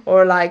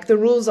or like the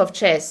rules of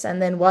chess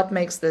and then what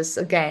makes this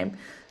a game.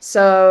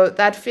 So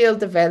that field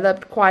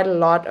developed quite a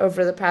lot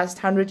over the past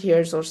 100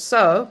 years or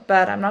so,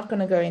 but I'm not going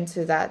to go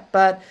into that.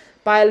 But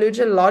by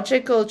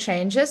ludological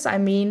changes, I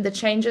mean the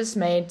changes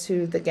made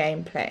to the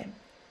gameplay.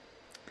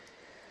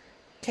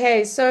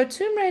 Okay, so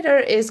Tomb Raider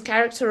is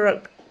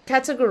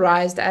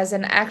categorized as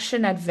an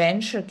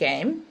action-adventure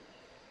game,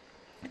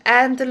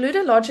 and the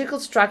ludological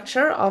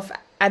structure of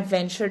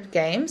adventure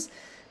games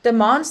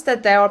demands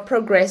that they are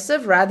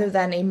progressive rather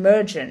than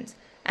emergent,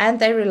 and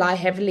they rely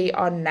heavily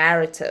on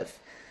narrative.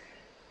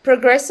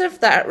 Progressive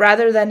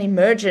rather than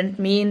emergent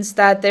means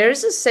that there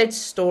is a set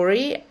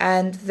story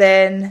and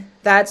then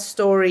that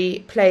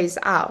story plays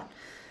out.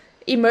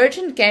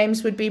 Emergent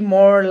games would be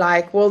more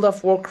like World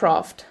of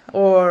Warcraft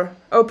or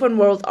open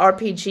world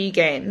RPG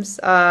games,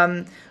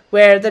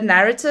 where the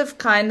narrative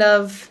kind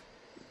of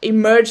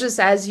emerges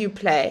as you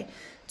play.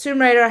 Tomb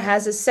Raider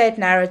has a set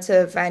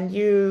narrative and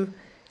you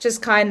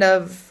just kind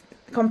of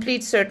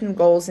complete certain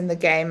goals in the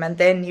game and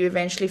then you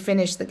eventually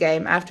finish the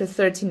game after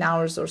 13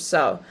 hours or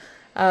so.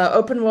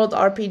 Open world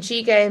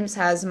RPG games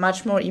has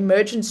much more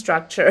emergent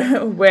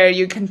structure where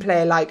you can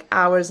play like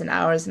hours and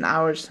hours and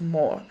hours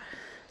more.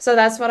 So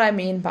that's what I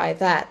mean by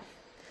that.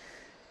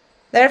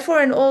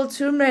 Therefore, in all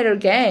Tomb Raider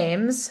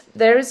games,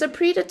 there is a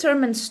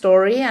predetermined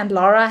story and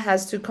Lara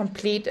has to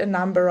complete a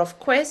number of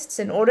quests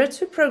in order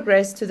to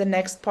progress to the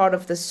next part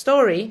of the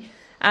story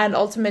and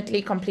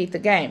ultimately complete the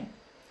game.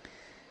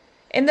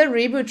 In the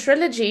reboot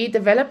trilogy,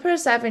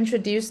 developers have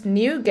introduced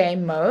new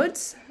game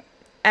modes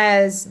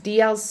as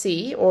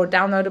DLC or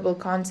downloadable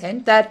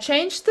content that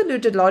changed the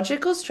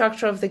ludological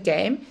structure of the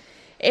game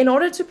in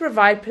order to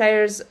provide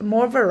players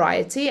more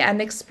variety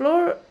and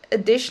explore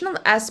additional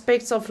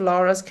aspects of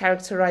Lara's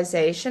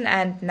characterization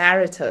and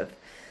narrative.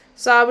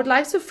 So I would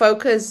like to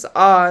focus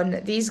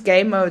on these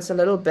game modes a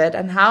little bit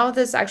and how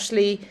this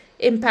actually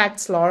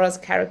impacts Lara's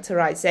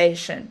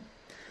characterization.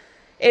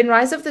 In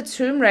Rise of the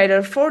Tomb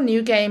Raider, 4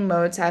 new game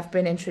modes have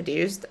been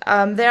introduced.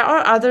 There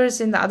are others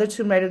in the other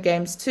Tomb Raider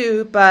games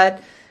too,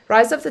 but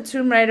Rise of the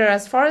Tomb Raider,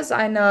 as far as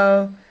I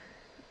know,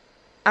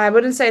 I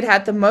wouldn't say it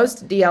had the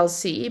most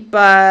DLC,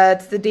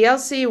 but the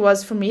DLC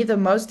was, for me, the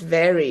most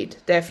varied,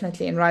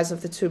 definitely, in Rise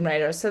of the Tomb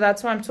Raider. So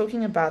that's why I'm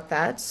talking about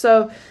that.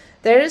 So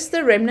there is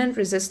the Remnant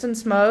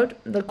Resistance mode,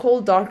 the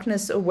Cold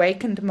Darkness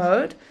Awakened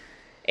mode,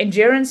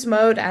 Endurance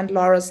mode, and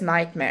Lara's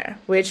Nightmare,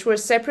 which were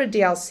separate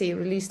DLC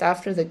released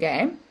after the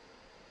game.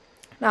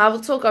 Now I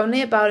will talk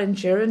only about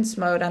Endurance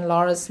mode and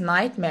Lara's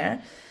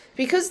Nightmare,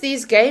 because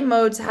these game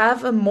modes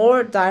have a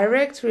more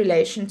direct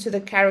relation to the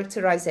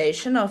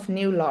characterization of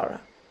new Lara.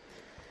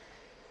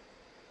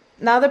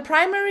 Now, the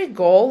primary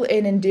goal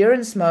in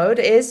Endurance mode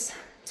is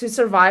to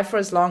survive for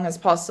as long as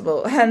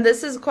possible. And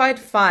this is quite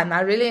fun. I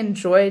really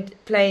enjoyed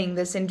playing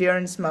this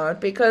Endurance mode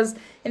because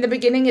in the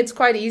beginning it's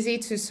quite easy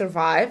to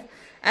survive.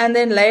 And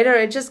then later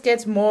it just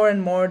gets more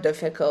and more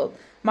difficult.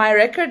 My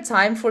record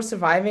time for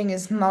surviving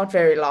is not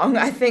very long.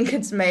 I think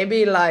it's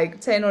maybe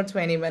like 10 or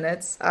 20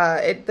 minutes.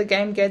 The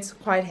game gets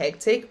quite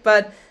hectic,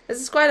 but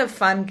this is quite a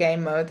fun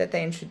game mode that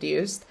they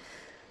introduced.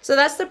 So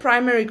that's the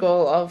primary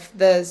goal of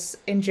this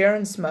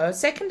Endurance mode.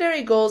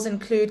 Secondary goals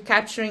include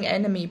capturing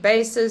enemy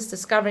bases,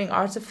 discovering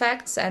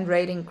artifacts, and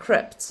raiding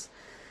crypts.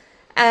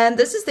 And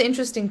this is the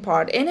interesting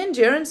part. In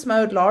Endurance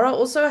mode, Lara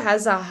also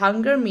has a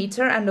hunger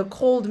meter and a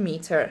cold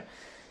meter.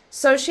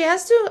 So she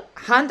has to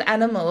hunt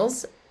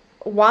animals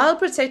while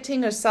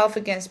protecting herself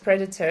against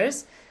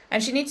predators,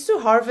 and she needs to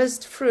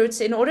harvest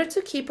fruits in order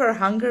to keep her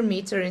hunger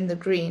meter in the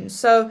green.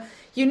 So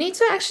you need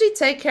to actually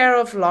take care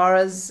of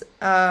Lara's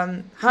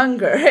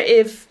hunger.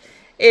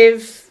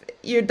 If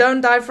you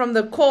don't die from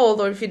the cold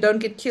or if you don't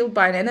get killed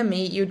by an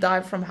enemy, you die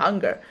from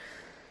hunger.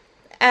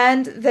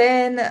 And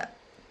then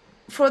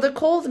for the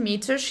cold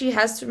meter, she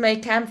has to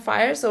make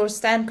campfires or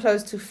stand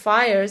close to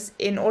fires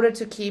in order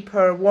to keep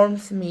her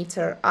warmth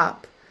meter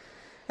up.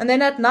 And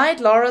then at night,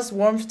 Lara's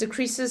warmth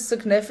decreases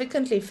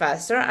significantly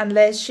faster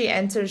unless she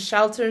enters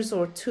shelters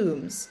or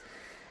tombs.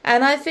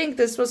 And I think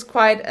this was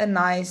quite a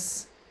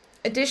nice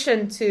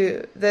addition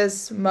to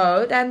this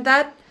mode, and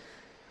that,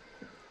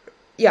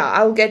 yeah,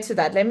 I'll get to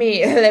that. Let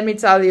me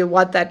tell you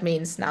what that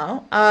means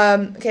now.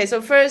 Okay,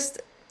 so first,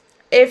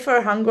 if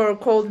her hunger or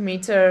cold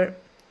meter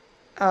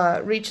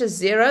reaches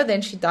 0,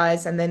 then she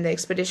dies, and then the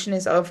expedition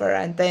is over,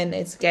 and then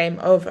it's game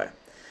over.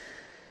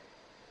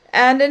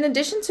 And in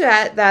addition to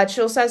that,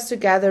 she also has to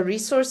gather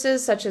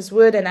resources such as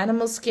wood and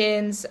animal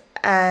skins,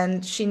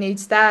 and she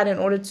needs that in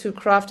order to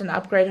craft and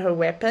upgrade her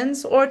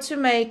weapons or to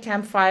make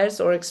campfires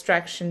or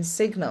extraction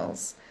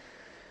signals.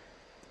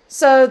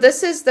 So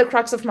this is the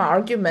crux of my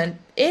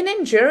argument. In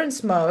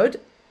Endurance mode,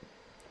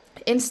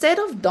 instead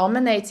of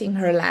dominating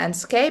her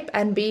landscape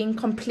and being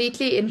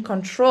completely in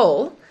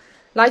control,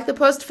 like the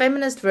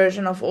post-feminist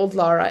version of old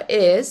Lara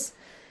is,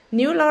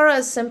 new Lara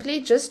is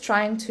simply just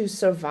trying to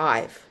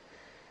survive.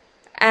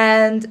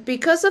 And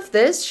because of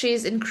this,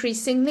 she's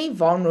increasingly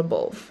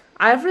vulnerable.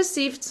 I've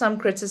received some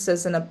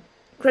criticism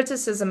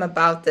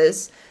about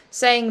this,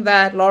 saying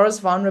that Lara's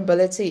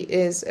vulnerability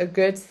is a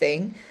good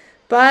thing,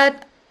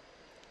 but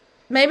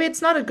maybe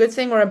it's not a good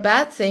thing or a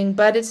bad thing,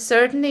 but it's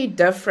certainly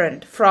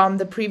different from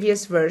the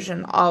previous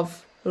version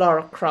of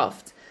Lara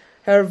Croft,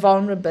 her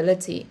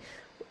vulnerability.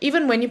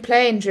 Even when you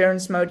play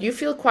endurance mode, you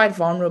feel quite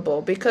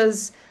vulnerable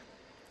because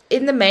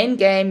in the main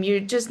game,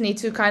 you just need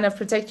to kind of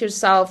protect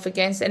yourself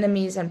against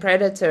enemies and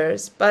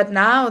predators. But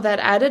now that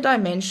added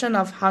dimension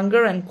of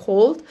hunger and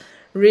cold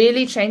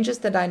really changes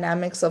the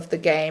dynamics of the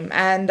game.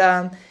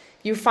 And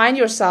you find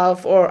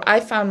yourself, or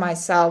I found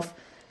myself,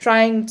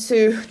 trying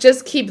to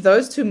just keep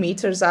those 2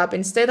 meters up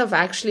instead of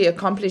actually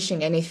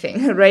accomplishing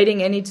anything,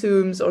 raiding any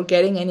tombs or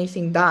getting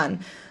anything done.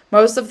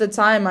 Most of the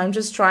time, I'm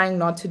just trying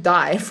not to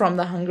die from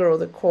the hunger or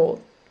the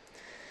cold.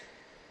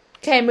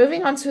 Okay,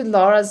 moving on to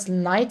Lara's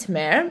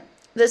Nightmare.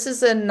 This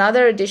is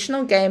another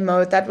additional game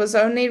mode that was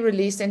only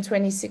released in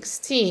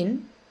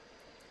 2016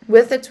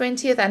 with the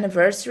 20th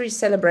anniversary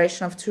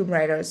celebration of Tomb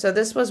Raider. So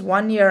this was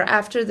 1 year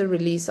after the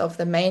release of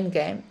the main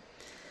game.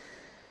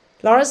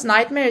 Lara's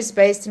Nightmare is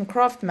based in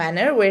Croft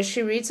Manor, where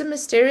she reads a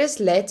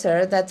mysterious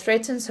letter that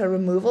threatens her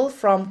removal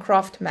from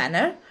Croft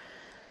Manor.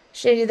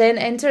 She then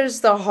enters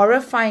the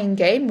horrifying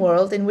game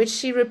world in which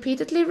she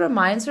repeatedly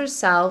reminds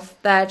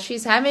herself that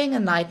she's having a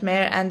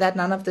nightmare and that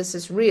none of this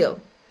is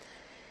real.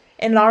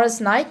 In Lara's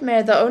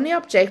Nightmare, the only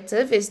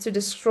objective is to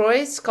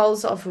destroy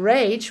skulls of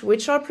rage,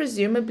 which are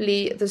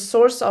presumably the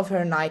source of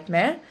her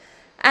nightmare,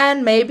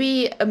 and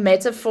maybe a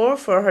metaphor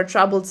for her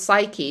troubled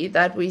psyche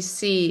that we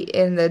see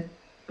in the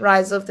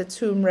Rise of the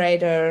Tomb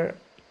Raider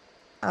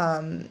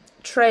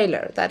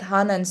trailer that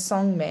Han and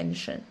Song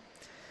mention.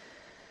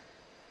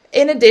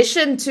 In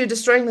addition to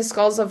destroying the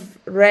skulls of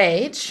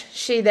rage,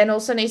 she then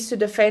also needs to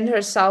defend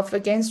herself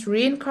against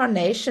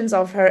reincarnations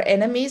of her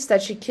enemies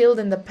that she killed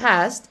in the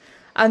past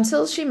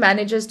until she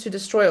manages to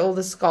destroy all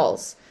the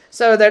skulls.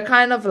 So they're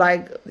kind of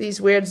like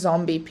these weird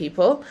zombie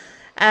people.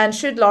 And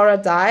should Lara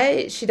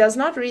die, she does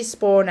not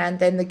respawn and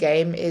then the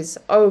game is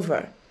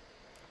over.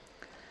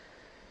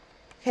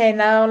 Okay,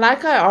 now,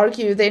 like I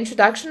argue, the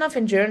introduction of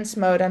endurance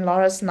mode and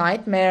Lara's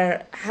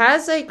Nightmare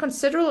has a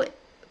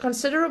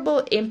considerable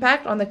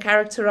impact on the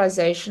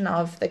characterization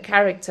of the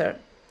character.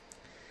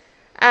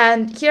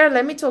 And here,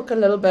 let me talk a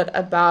little bit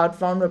about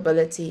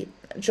vulnerability.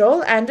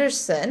 Joel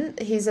Anderson,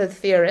 he's a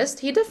theorist,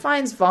 he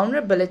defines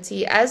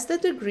vulnerability as the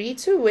degree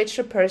to which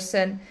a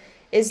person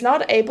is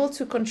not able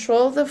to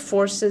control the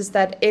forces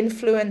that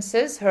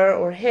influences her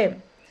or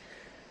him.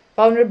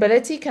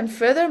 Vulnerability can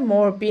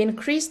furthermore be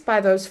increased by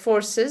those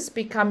forces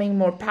becoming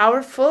more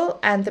powerful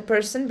and the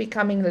person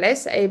becoming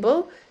less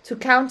able to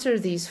counter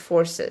these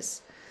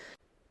forces.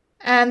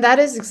 And that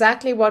is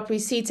exactly what we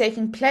see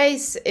taking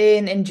place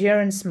in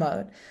endurance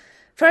mode.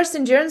 First,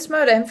 endurance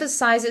mode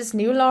emphasizes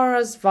new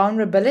Lara's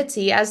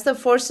vulnerability as the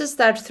forces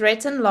that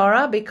threaten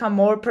Lara become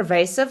more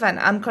pervasive and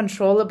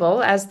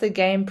uncontrollable as the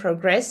game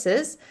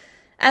progresses,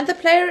 and the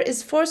player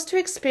is forced to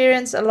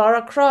experience a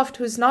Lara Croft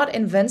who's not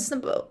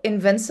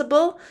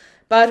invincible,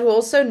 but who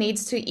also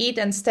needs to eat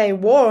and stay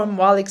warm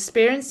while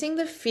experiencing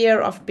the fear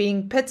of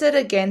being pitted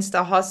against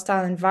a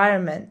hostile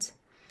environment.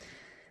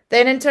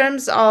 Then in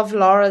terms of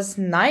Lara's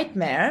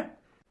Nightmare,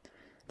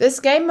 this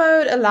game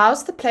mode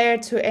allows the player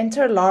to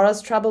enter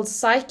Lara's troubled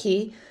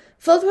psyche,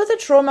 filled with the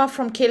trauma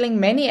from killing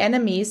many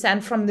enemies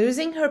and from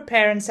losing her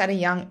parents at a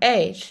young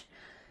age.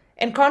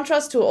 In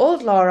contrast to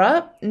old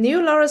Lara,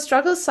 new Lara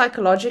struggles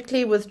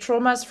psychologically with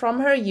traumas from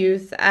her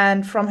youth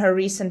and from her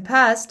recent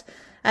past,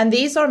 and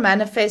these are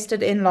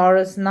manifested in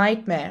Lara's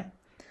Nightmare.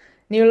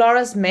 New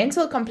Lara's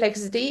mental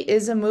complexity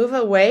is a move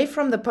away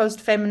from the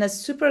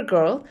post-feminist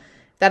Supergirl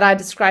that I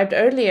described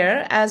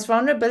earlier, as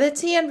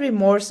vulnerability and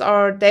remorse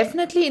are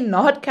definitely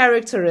not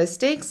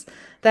characteristics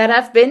that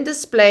have been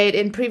displayed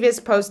in previous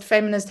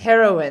post-feminist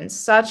heroines,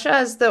 such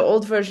as the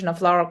old version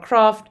of Lara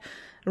Croft,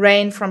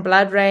 Rain from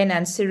Blood Rain,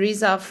 and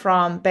Syriza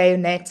from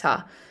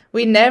Bayonetta.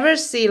 We never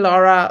see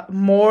Lara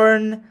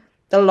mourn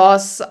the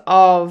loss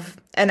of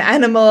an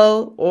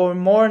animal or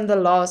mourn the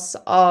loss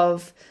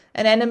of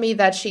an enemy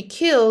that she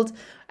killed,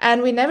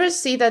 and we never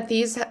see that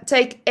these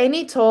take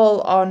any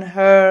toll on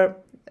her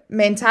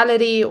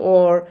mentality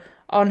or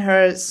on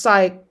her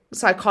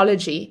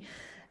psychology.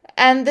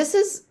 And this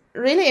is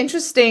really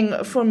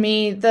interesting for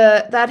me,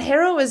 that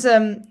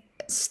heroism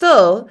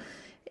still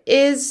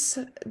is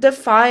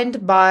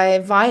defined by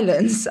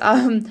violence.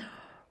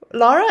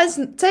 Lara is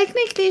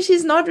technically,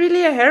 she's not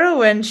really a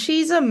heroine,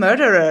 she's a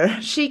murderer.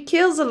 She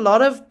kills a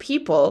lot of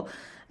people,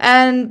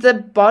 and the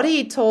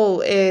body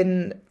toll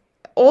in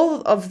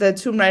all of the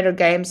Tomb Raider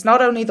games,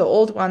 not only the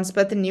old ones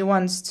but the new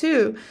ones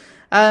too,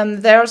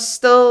 it's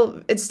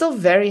still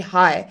very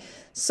high.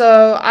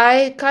 So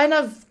I kind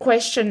of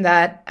question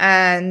that,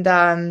 and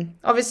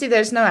obviously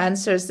there's no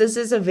answers. This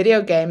is a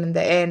video game in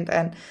the end,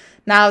 and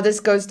now this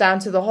goes down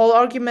to the whole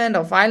argument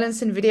of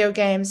violence in video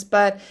games,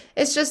 but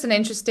it's just an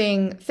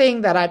interesting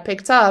thing that I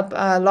picked up.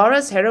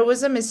 Lara's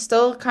heroism is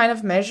still kind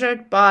of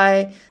measured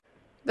by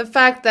the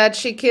fact that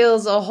she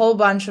kills a whole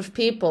bunch of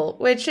people,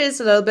 which is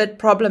a little bit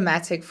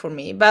problematic for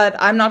me, but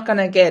I'm not going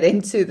to get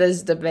into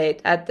this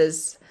debate at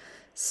this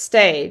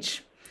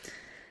stage.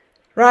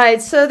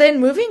 Right, so then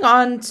moving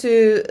on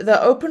to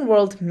the open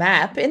world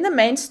map. In the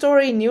main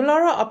story, New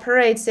Lara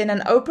operates in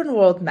an open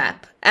world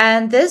map.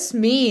 And this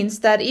means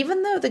that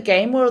even though the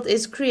game world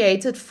is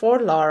created for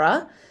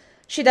Lara,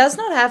 she does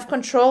not have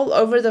control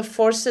over the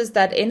forces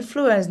that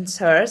influence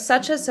her,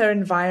 such as her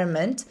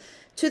environment,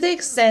 to the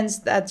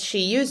extent that she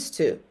used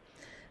to.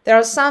 There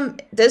are some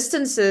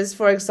distances,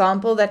 for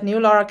example, that New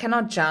Lara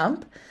cannot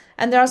jump,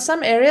 and there are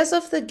some areas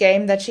of the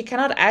game that she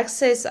cannot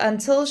access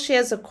until she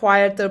has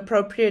acquired the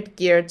appropriate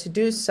gear to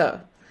do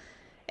so.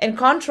 In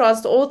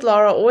contrast, old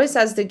Lara always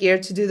has the gear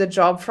to do the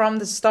job from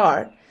the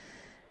start.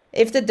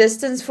 If the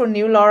distance for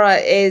New Lara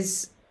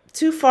is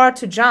too far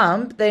to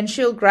jump, then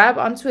she'll grab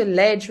onto a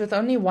ledge with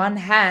only one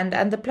hand,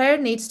 and the player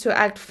needs to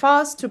act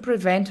fast to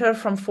prevent her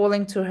from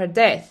falling to her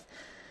death.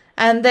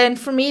 And then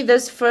for me,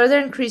 this further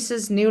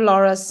increases New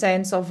Lara's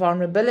sense of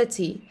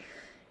vulnerability.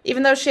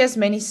 Even though she has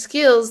many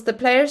skills, the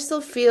player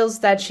still feels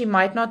that she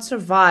might not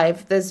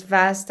survive this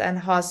vast and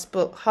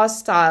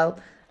hostile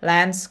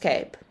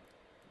landscape.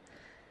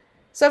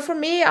 So for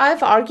me,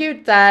 I've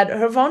argued that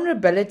her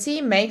vulnerability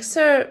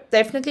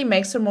definitely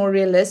makes her more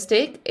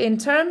realistic. In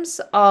terms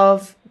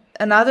of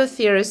another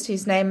theorist,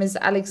 his name is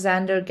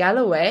Alexander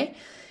Galloway,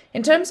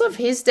 in terms of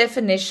his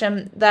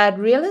definition that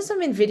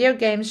realism in video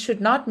games should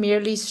not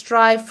merely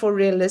strive for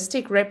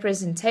realistic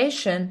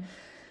representation,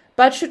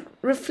 but should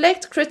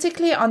reflect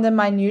critically on the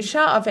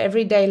minutiae of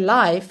everyday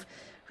life,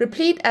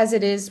 replete as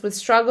it is with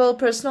struggle,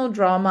 personal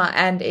drama,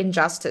 and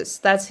injustice.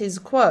 That's his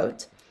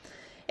quote.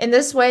 In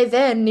this way,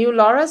 then, New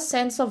Lara's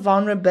sense of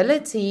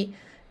vulnerability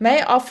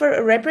may offer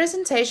a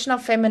representation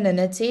of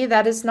femininity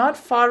that is not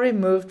far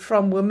removed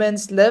from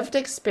women's lived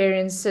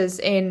experiences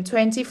in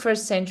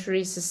 21st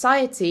century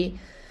society,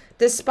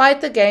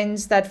 despite the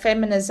gains that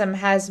feminism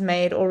has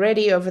made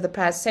already over the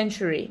past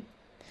century.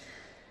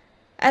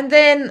 And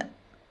then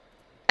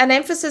an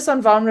emphasis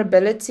on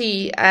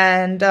vulnerability,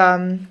 and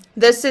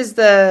this is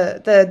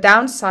the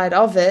downside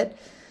of it.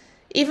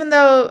 Even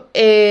though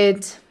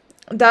it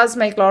does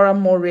make Lara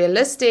more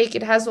realistic,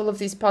 it has all of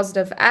these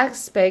positive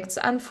aspects,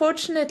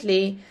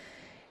 unfortunately,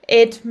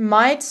 it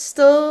might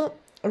still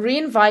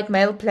reinvite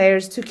male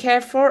players to care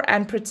for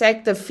and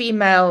protect the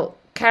female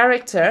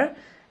character,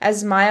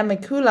 as Maya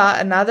Mikula,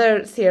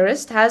 another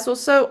theorist, has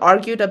also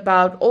argued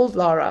about old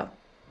Lara.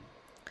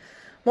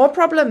 More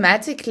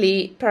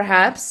problematically,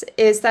 perhaps,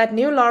 is that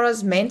New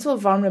Lara's mental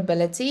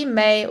vulnerability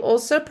may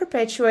also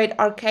perpetuate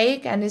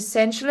archaic and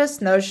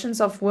essentialist notions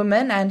of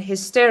women and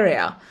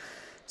hysteria.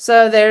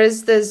 So there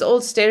is this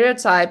old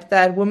stereotype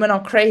that women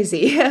are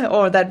crazy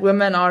or that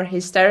women are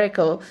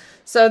hysterical.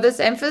 So this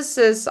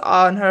emphasis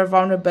on her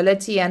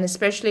vulnerability, and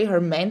especially her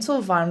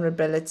mental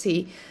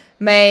vulnerability,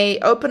 may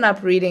open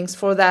up readings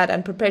for that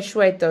and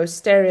perpetuate those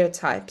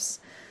stereotypes.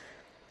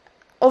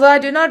 Although I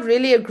do not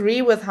really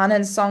agree with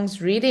Hanan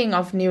Song's reading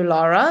of New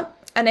Lara,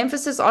 an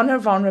emphasis on her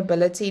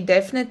vulnerability,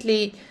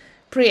 definitely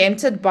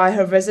preempted by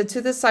her visit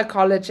to the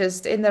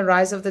psychologist in the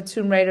Rise of the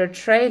Tomb Raider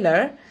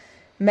trailer,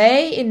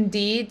 may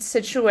indeed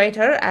situate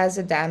her as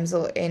a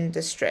damsel in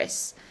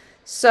distress.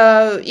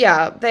 So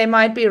yeah, they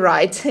might be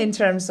right in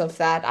terms of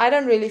that. I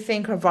don't really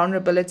think her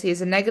vulnerability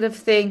is a negative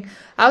thing.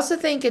 I also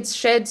think it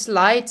sheds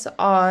light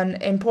on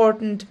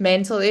important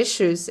mental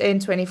issues in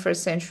 21st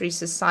century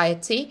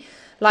society,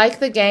 like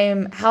the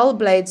game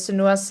Hellblade: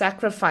 Senua's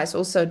Sacrifice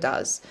also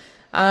does.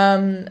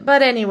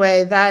 But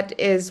anyway, that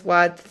is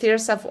what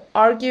theorists have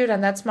argued,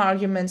 and that's my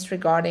arguments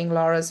regarding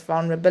Lara's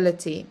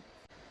vulnerability.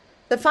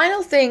 The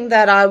final thing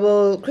that I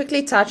will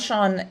quickly touch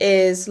on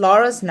is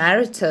Lara's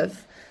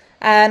narrative.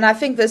 And I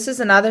think this is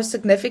another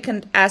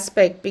significant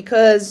aspect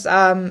because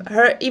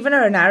her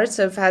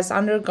narrative has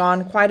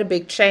undergone quite a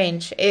big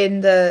change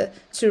in the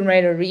Tomb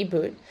Raider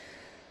reboot.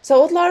 So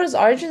old Lara's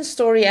origin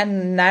story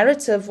and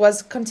narrative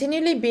was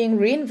continually being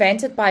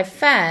reinvented by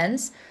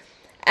fans,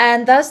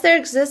 and thus there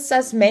exists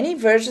as many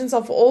versions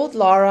of old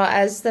Lara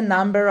as the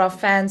number of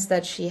fans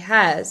that she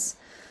has.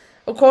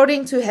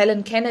 According to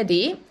Helen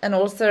Kennedy, an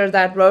author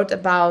that wrote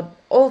about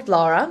old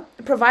Lara,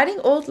 providing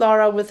old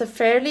Lara with a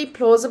fairly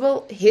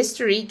plausible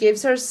history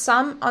gives her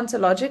some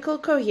ontological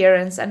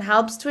coherence and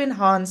helps to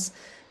enhance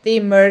the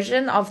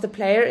immersion of the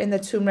player in the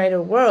Tomb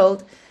Raider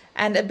world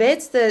and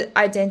abets the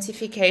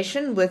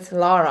identification with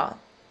Lara.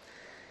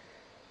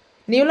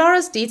 New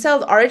Lara's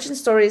detailed origin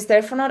story is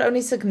therefore not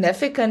only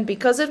significant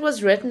because it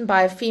was written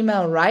by a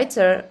female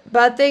writer,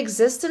 but the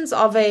existence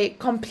of a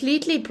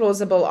completely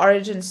plausible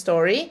origin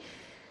story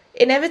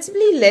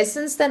inevitably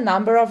lessens the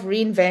number of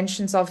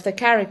reinventions of the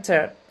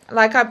character.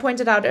 Like I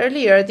pointed out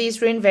earlier, these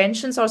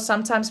reinventions are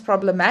sometimes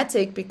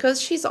problematic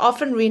because she's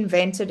often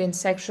reinvented in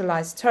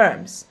sexualized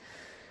terms.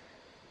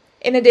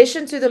 In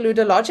addition to the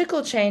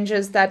ludological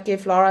changes that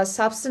give Lara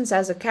substance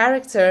as a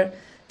character,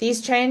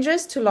 these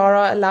changes to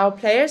Lara allow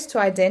players to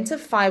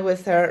identify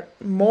with her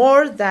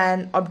more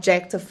than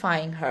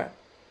objectifying her.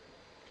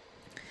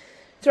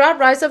 Throughout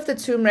Rise of the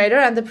Tomb Raider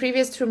and the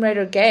previous Tomb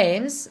Raider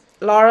games,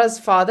 Lara's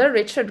father,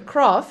 Richard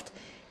Croft,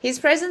 his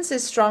presence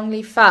is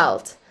strongly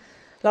felt.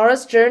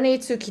 Lara's journey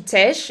to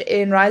Kitesh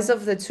in Rise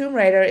of the Tomb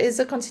Raider is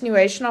a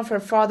continuation of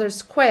her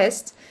father's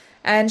quest,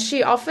 and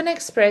she often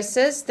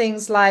expresses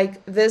things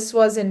like, "This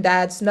was in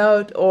Dad's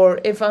note,"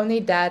 or "If only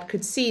Dad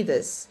could see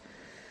this."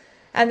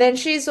 And then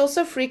she is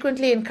also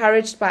frequently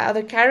encouraged by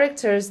other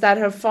characters that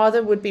her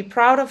father would be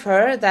proud of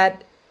her,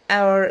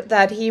 or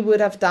that he would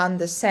have done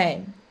the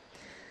same.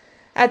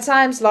 At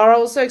times, Lara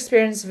also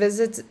experiences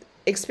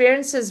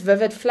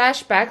vivid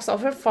flashbacks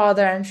of her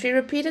father, and she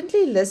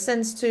repeatedly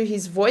listens to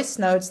his voice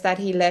notes that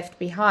he left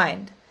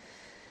behind.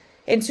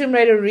 In Tomb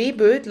Raider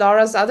Reboot,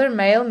 Lara's other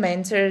male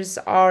mentors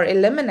are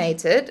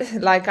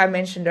eliminated, like I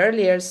mentioned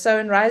earlier, so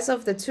in Rise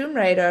of the Tomb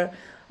Raider,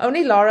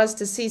 only Lara's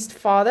deceased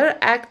father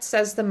acts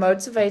as the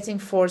motivating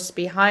force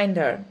behind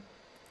her.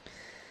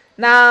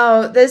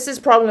 Now, this is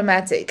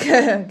problematic,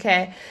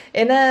 okay?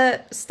 In a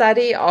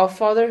study of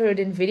fatherhood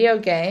in video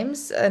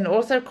games, an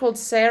author called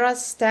Sarah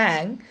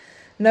Stang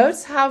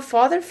notes how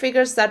father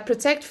figures that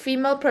protect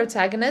female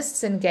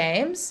protagonists in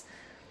games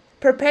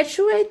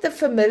perpetuate the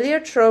familiar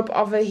trope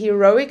of a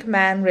heroic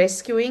man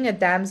rescuing a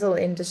damsel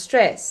in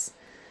distress.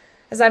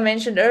 As I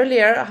mentioned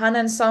earlier, Han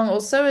and Song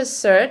also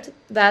assert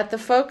that the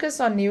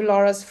focus on new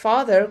Lara's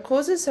father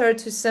causes her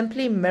to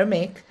simply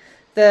mimic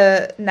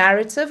the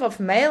narrative of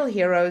male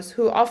heroes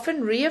who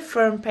often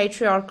reaffirm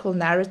patriarchal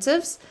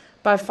narratives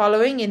by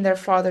following in their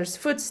father's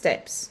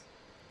footsteps.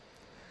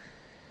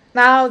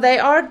 Now, they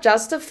are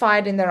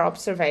justified in their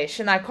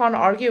observation, I can't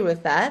argue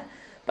with that,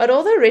 but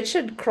although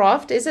Richard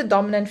Croft is a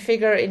dominant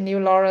figure in New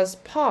Lara's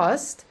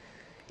past,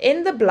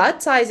 in the Blood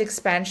Ties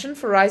expansion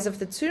for Rise of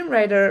the Tomb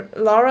Raider,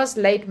 Lara's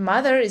late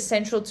mother is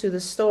central to the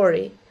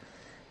story.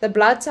 The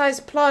Blood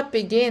Ties plot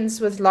begins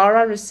with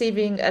Lara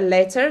receiving a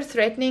letter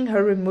threatening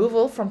her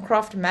removal from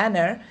Croft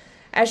Manor,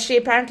 as she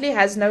apparently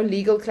has no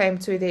legal claim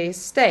to the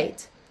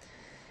estate.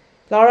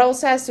 Lara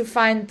also has to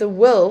find the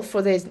will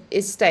for the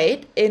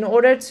estate in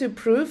order to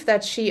prove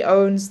that she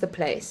owns the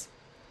place.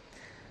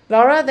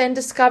 Lara then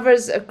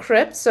discovers a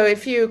crypt, so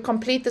if you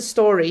complete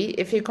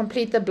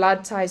the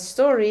Blood Ties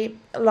story,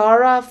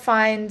 Lara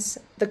finds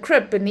the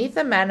crypt beneath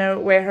the manor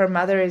where her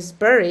mother is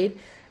buried,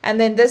 and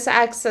then this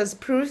acts as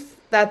proof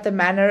that the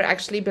manor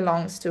actually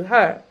belongs to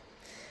her.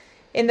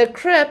 In the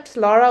crypt,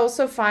 Lara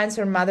also finds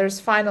her mother's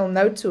final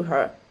note to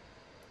her.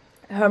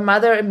 Her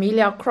mother,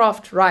 Emilia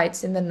Croft,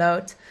 writes in the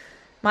note,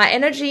 "My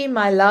energy,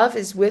 my love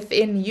is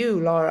within you,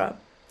 Lara.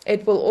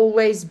 It will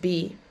always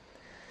be."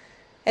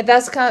 It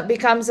thus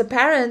becomes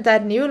apparent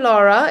that new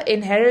Lara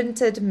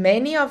inherited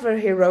many of her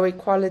heroic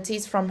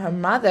qualities from her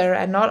mother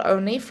and not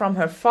only from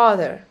her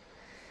father.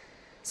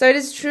 So it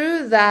is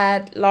true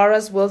that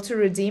Lara's will to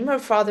redeem her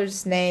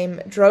father's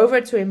name drove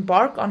her to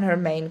embark on her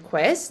main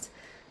quest,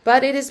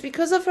 but it is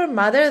because of her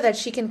mother that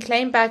she can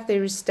claim back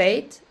their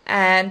estate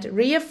and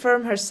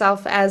reaffirm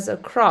herself as a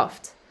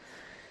Croft.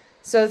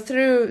 So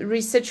through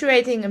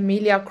resituating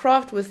Emilia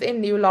Croft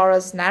within New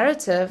Lara's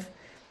narrative,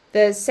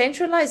 the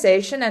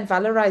centralization and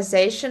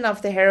valorization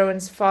of the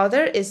heroine's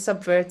father is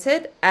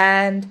subverted,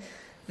 and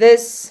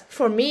this,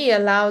 for me,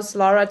 allows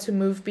Lara to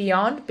move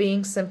beyond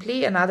being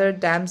simply another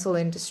damsel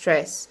in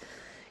distress.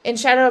 In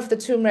Shadow of the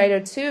Tomb Raider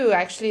 2,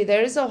 actually,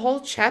 there is a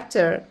whole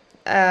chapter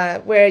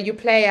where you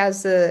play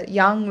as a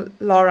young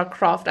Lara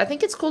Croft. I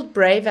think it's called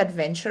Brave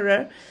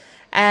Adventurer.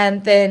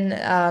 And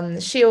then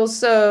she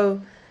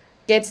also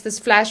gets this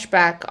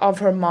flashback of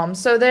her mom.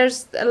 So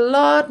there's a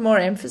lot more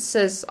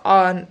emphasis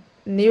on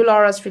New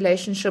Lara's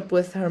relationship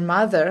with her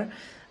mother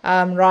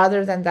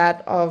rather than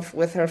that of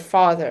with her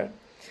father.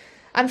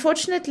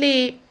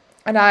 Unfortunately,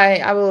 and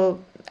I will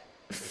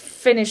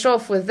finish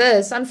off with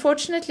this,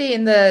 unfortunately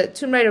in the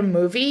Tomb Raider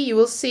movie, you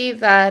will see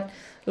that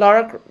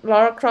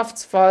Lara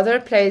Croft's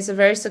father plays a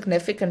very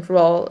significant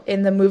role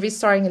in the movie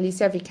starring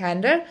Alicia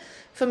Vikander.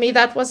 For me,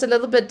 that was a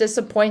little bit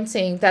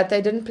disappointing that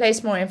they didn't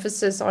place more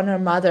emphasis on her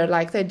mother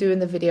like they do in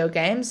the video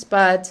games,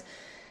 but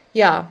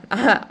yeah,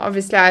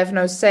 obviously I have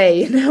no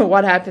say in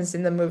what happens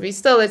in the movie.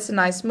 Still, it's a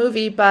nice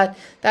movie, but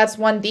that's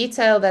one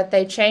detail that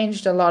they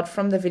changed a lot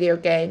from the video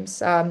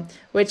games,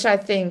 which I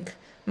think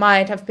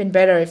might have been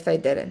better if they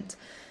didn't.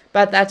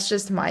 But that's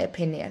just my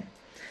opinion.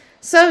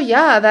 So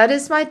yeah, that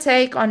is my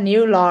take on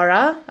New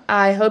Lara.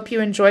 I hope you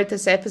enjoyed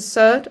this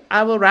episode.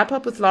 I will wrap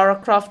up with Lara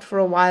Croft for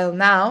a while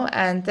now,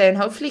 and then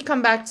hopefully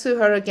come back to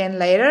her again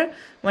later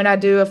when I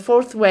do a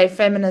fourth wave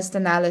feminist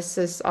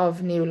analysis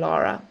of New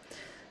Lara.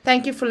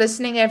 Thank you for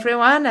listening,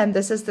 everyone, and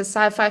this is the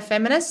Sci-Fi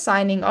Feminist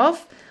signing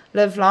off.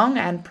 Live long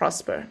and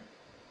prosper.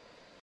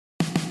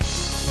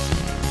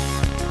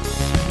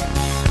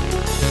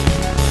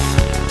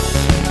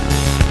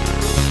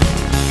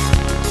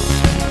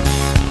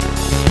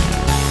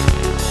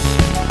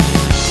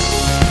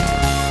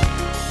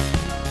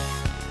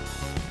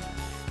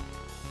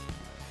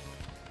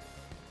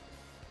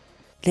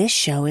 This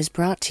show is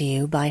brought to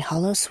you by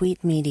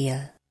Holosuite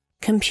Media.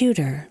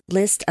 Computer,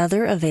 list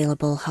other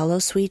available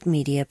Holosuite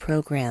Media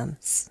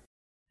programs.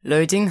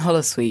 Loading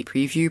Holosuite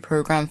Preview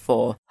Program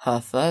 4,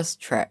 Her First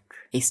Trek.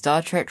 a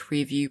Star Trek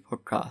review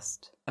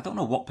podcast. I don't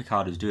know what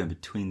Picard was doing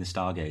between the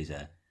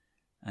Stargazer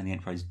and the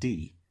Enterprise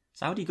D.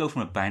 So how do you go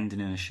from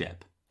abandoning a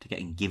ship to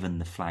getting given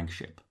the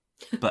flagship?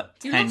 But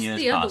 10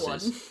 years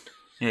passes.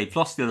 Yeah, he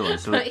lost the other one.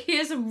 So but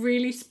here's a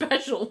really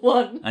special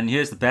one. And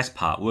here's the best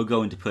part. We're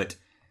going to put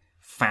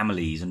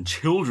families and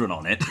children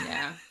on it.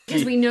 Yeah.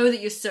 Because we know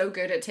that you're so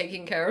good at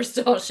taking care of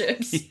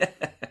starships. Yeah.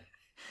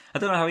 I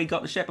don't know how he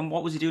got the ship and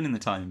what was he doing in the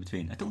time in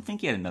between. I don't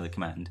think he had another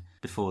command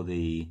before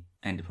the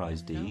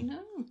Enterprise D. No.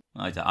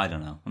 I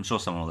don't know. I'm sure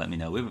someone will let me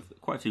know. We have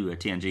quite a few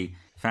TNG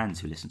fans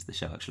who listen to the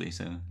show, actually,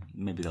 so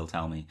maybe they'll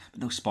tell me.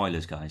 But no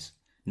spoilers, guys.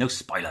 No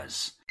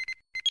spoilers.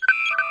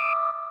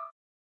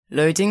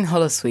 Loading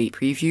Holosuite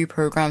Preview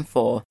Program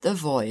 4, The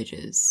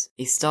Voyagers,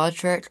 a Star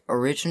Trek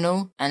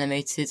original,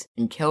 animated,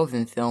 and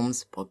Kelvin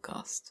Films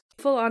podcast.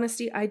 Full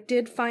honesty, I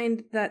did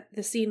find that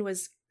the scene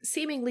was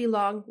seemingly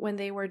long when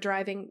they were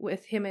driving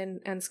with him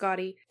and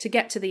Scotty to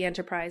get to the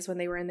Enterprise when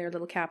they were in their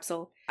little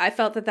capsule. I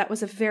felt that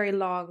was a very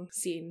long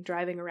scene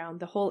driving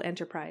around the whole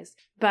Enterprise.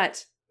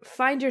 But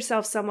find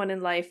yourself someone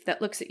in life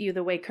that looks at you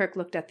the way Kirk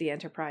looked at the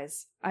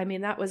Enterprise. I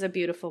mean, that was a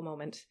beautiful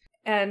moment.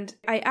 And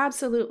I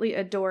absolutely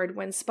adored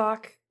when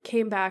Spock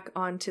came back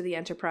onto the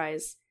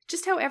Enterprise.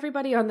 Just how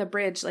everybody on the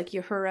bridge, like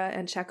Uhura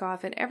and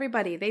Chekhov and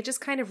everybody, they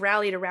just kind of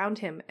rallied around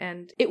him.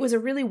 And it was a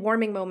really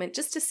warming moment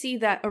just to see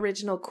that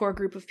original core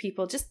group of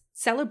people just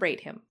celebrate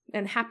him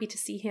and happy to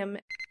see him.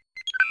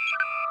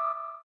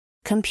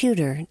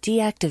 Computer,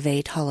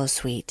 deactivate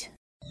Holosuite.